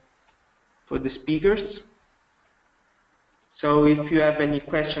for the speakers. So if you have any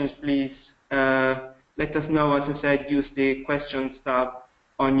questions, please let us know. As I said, use the questions tab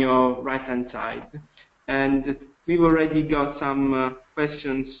on your right-hand side. And we've already got some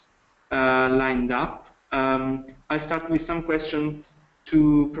questions lined up. I'll start with some questions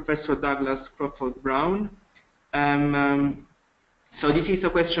to Professor Douglas Crawford-Brown. So this is a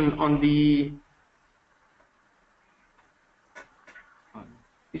question on the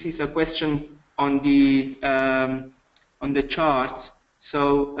charts.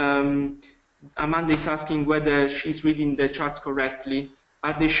 So Amanda is asking whether she's reading the charts correctly.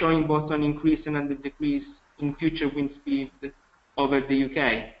 Are they showing both an increase and a decrease in future wind speed over the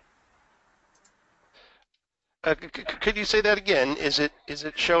UK? Could you say that again? Is it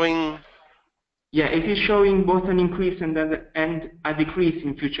showing? Yeah, it is showing both an increase and a decrease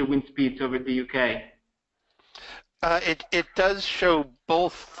in future wind speeds over the UK. It does show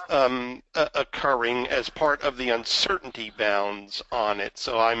both occurring as part of the uncertainty bounds on it.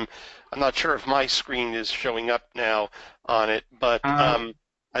 So I'm not sure if my screen is showing up now on it, but I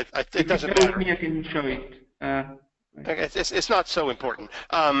think it doesn't matter. I can show it. Okay, it's not so important.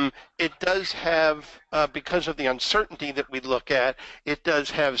 It does have, because of the uncertainty that we look at, it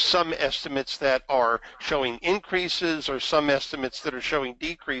does have some estimates that are showing increases or some estimates that are showing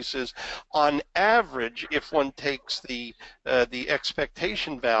decreases. On average, if one takes the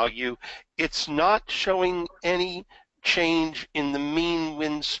expectation value, it's not showing any change in the mean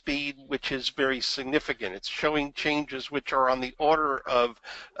wind speed, which is very significant. It's showing changes which are on the order of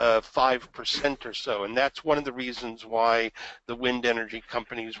 5% or so, and that's one of the reasons why the wind energy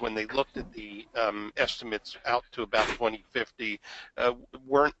companies, when they looked at the estimates out to about 2050,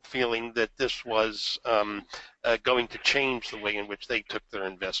 weren't feeling that this was going to change the way in which they took their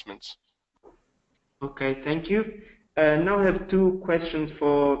investments. Okay, thank you. Now I have two questions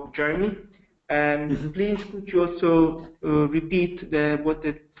for Jeremy. Please could you also repeat what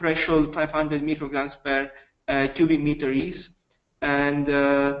the threshold 500 micrograms per cubic meter is, and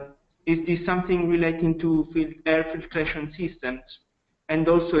is this something relating to air filtration systems? And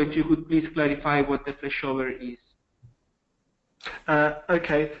also, if you could please clarify what the flashover is.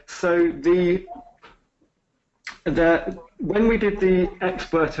 Okay, so when we did the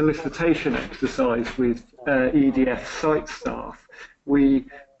expert elicitation exercise with EDF site staff, we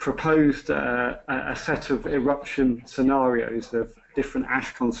proposed a set of eruption scenarios of different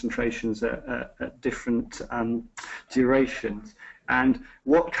ash concentrations at different durations. And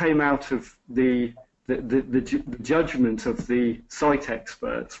what came out of the judgment of the site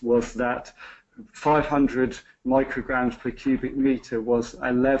experts was that 500 micrograms per cubic meter was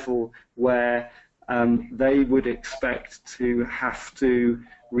a level where they would expect to have to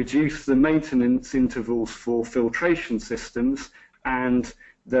reduce the maintenance intervals for filtration systems, and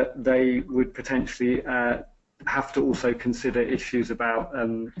that they would potentially have to also consider issues about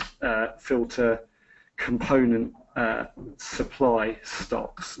filter component supply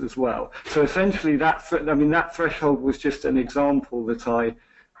stocks as well. So essentially, that threshold was just an example that I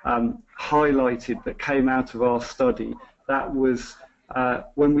highlighted that came out of our study. That was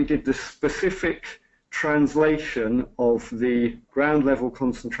when we did the specific translation of the ground level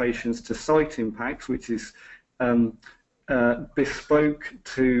concentrations to site impacts, which is bespoke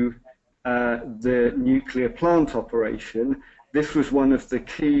to the nuclear plant operation. This was one of the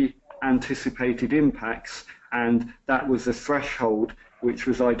key anticipated impacts, and that was a threshold which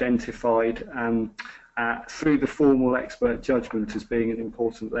was identified through the formal expert judgment as being an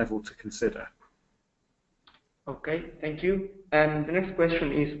important level to consider. Okay, thank you. And the next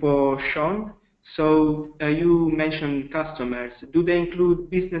question is for Sean. So you mentioned customers. Do they include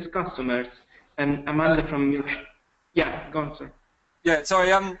business customers? And Amanda from your... Yeah, go on, sir. Yeah,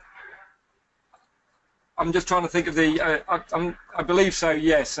 sorry. I'm just trying to think of the. I believe so.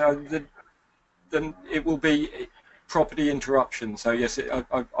 Yes. Then it will be property interruption. So yes,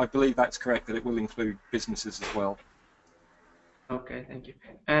 I believe that's correct. That it will include businesses as well. Okay, thank you.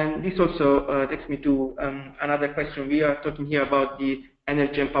 And this also takes me to another question. We are talking here about the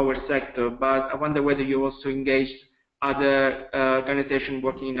energy and power sector, but I wonder whether you also engaged other organizations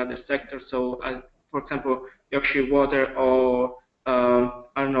working in other sectors. So, for example, Yorkshire Water, or I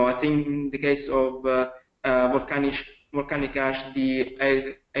don't know. I think in the case of volcanic ash, the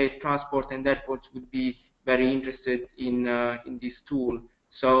air transport and airports would be very interested in this tool.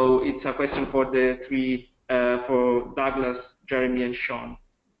 So it's a question for the three, for Douglas, Jeremy, and Sean.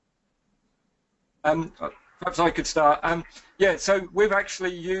 Perhaps I could start. Yeah, so we've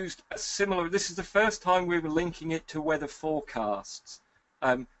actually used a similar. This is the first time we were linking it to weather forecasts.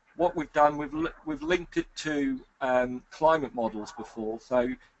 What we've done, we've linked it to climate models before. So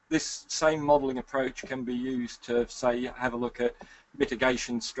this same modelling approach can be used to, say, have a look at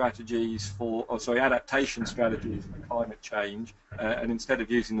mitigation strategies adaptation strategies for climate change. And instead of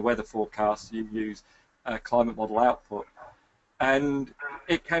using the weather forecasts, you use climate model output. And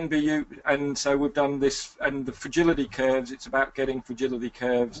it can be used, and so we've done this, and the fragility curves, it's about getting fragility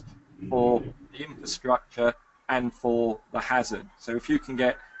curves for the infrastructure and for the hazard. So if you can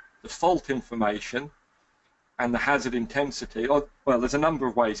get the fault information and the hazard intensity, well, there's a number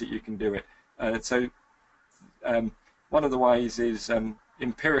of ways that you can do it. One of the ways is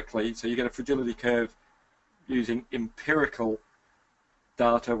empirically, so you get a fragility curve using empirical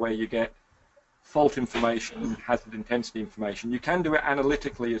data where you get fault information and hazard intensity information. You can do it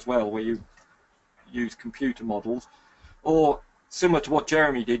analytically as well, where you use computer models, or similar to what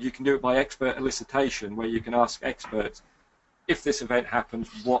Jeremy did, you can do it by expert elicitation, where you can ask experts, if this event happens,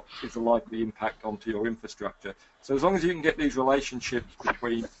 what is the likely impact onto your infrastructure? So as long as you can get these relationships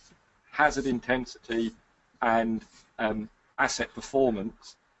between hazard intensity and asset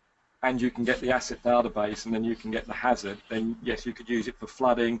performance, and you can get the asset database, and then you can get the hazard, then yes, you could use it for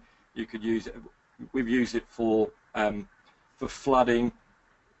flooding, you could use it, we've used it for for flooding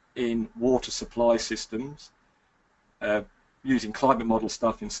in water supply systems, using climate model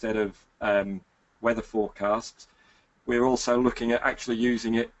stuff instead of weather forecasts. We're also looking at actually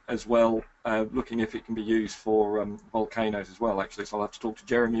using it as well, looking if it can be used for volcanoes as well, actually, so I'll have to talk to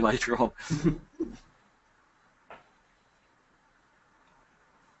Jeremy later on.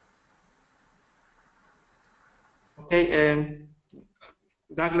 Okay,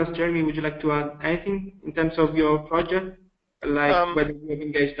 Douglas, Jeremy, would you like to add anything in terms of your project, like whether you have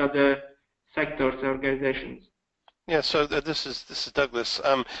engaged other sectors or organizations? Yeah, so this is Douglas.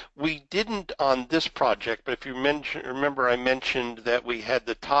 We didn't on this project, but if you remember, I mentioned that we had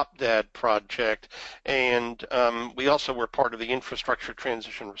the Top Dad project, and we also were part of the Infrastructure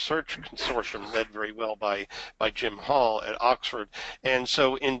Transition Research Consortium, led very well by Jim Hall at Oxford. And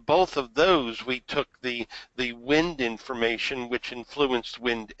so in both of those, we took the wind information, which influenced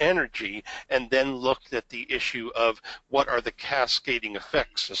wind energy, and then looked at the issue of what are the cascading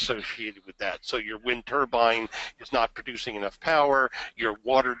effects associated with that. So your wind turbine is not producing enough power, your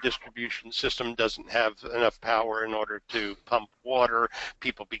water distribution system doesn't have enough power in order to pump water,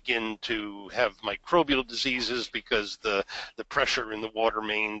 people begin to have microbial diseases because the pressure in the water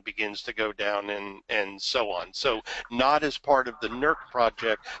main begins to go down, and so on. So not as part of the NERC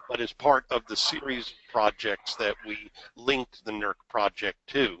project, but as part of the series of projects that we linked the NERC project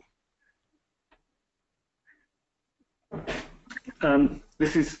to.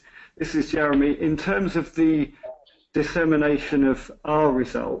 This is Jeremy. In terms of the dissemination of our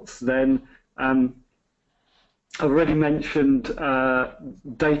results, then I've already mentioned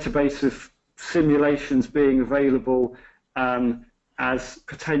database of simulations being available as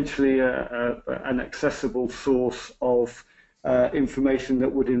potentially an accessible source of information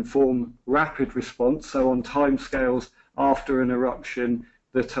that would inform rapid response, so on timescales after an eruption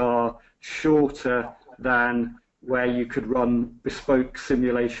that are shorter than where you could run bespoke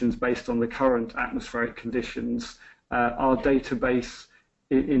simulations based on the current atmospheric conditions. Our database,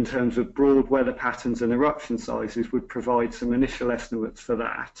 in terms of broad weather patterns and eruption sizes, would provide some initial estimates for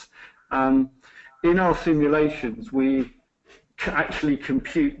that. In our simulations, we actually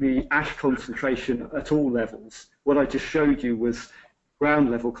compute the ash concentration at all levels. What I just showed you was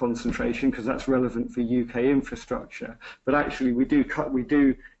ground level concentration, because that's relevant for UK infrastructure, but actually we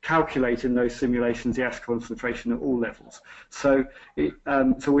do calculate in those simulations the ash concentration at all levels. So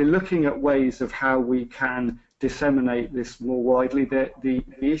we're looking at ways of how we can disseminate this more widely. The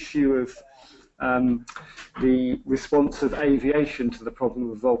issue of the response of aviation to the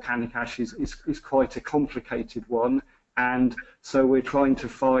problem of volcanic ash is quite a complicated one, and so we're trying to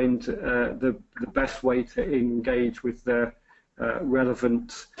find the best way to engage with the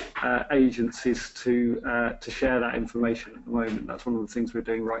relevant agencies to share that information at the moment. That's one of the things we're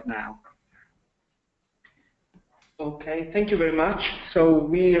doing right now. Okay, thank you very much. So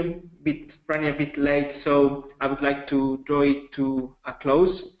we're running a bit late, so I would like to draw it to a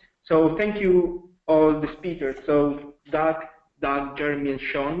close. So thank you all the speakers, so Doug, Jeremy, and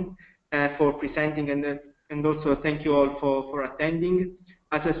Sean for presenting, and also thank you all for attending.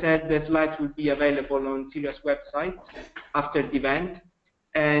 As I said, the slides will be available on Sirius website after the event,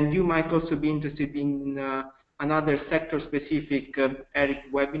 and you might also be interested in another sector-specific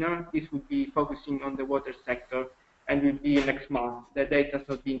ERIIP webinar. This will be focusing on the water sector and will be next month. The date has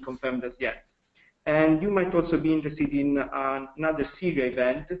not been confirmed as yet. And you might also be interested in another Syria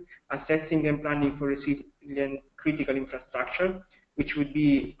event, Assessing and Planning for Resilient Critical Infrastructure, which will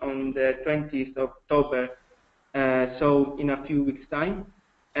be on the 20th of October, so in a few weeks' time.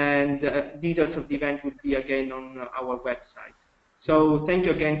 And details of the event will be again on our website. So thank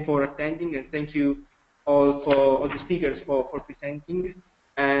you again for attending, and thank you all for all the speakers for presenting,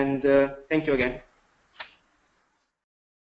 and thank you again.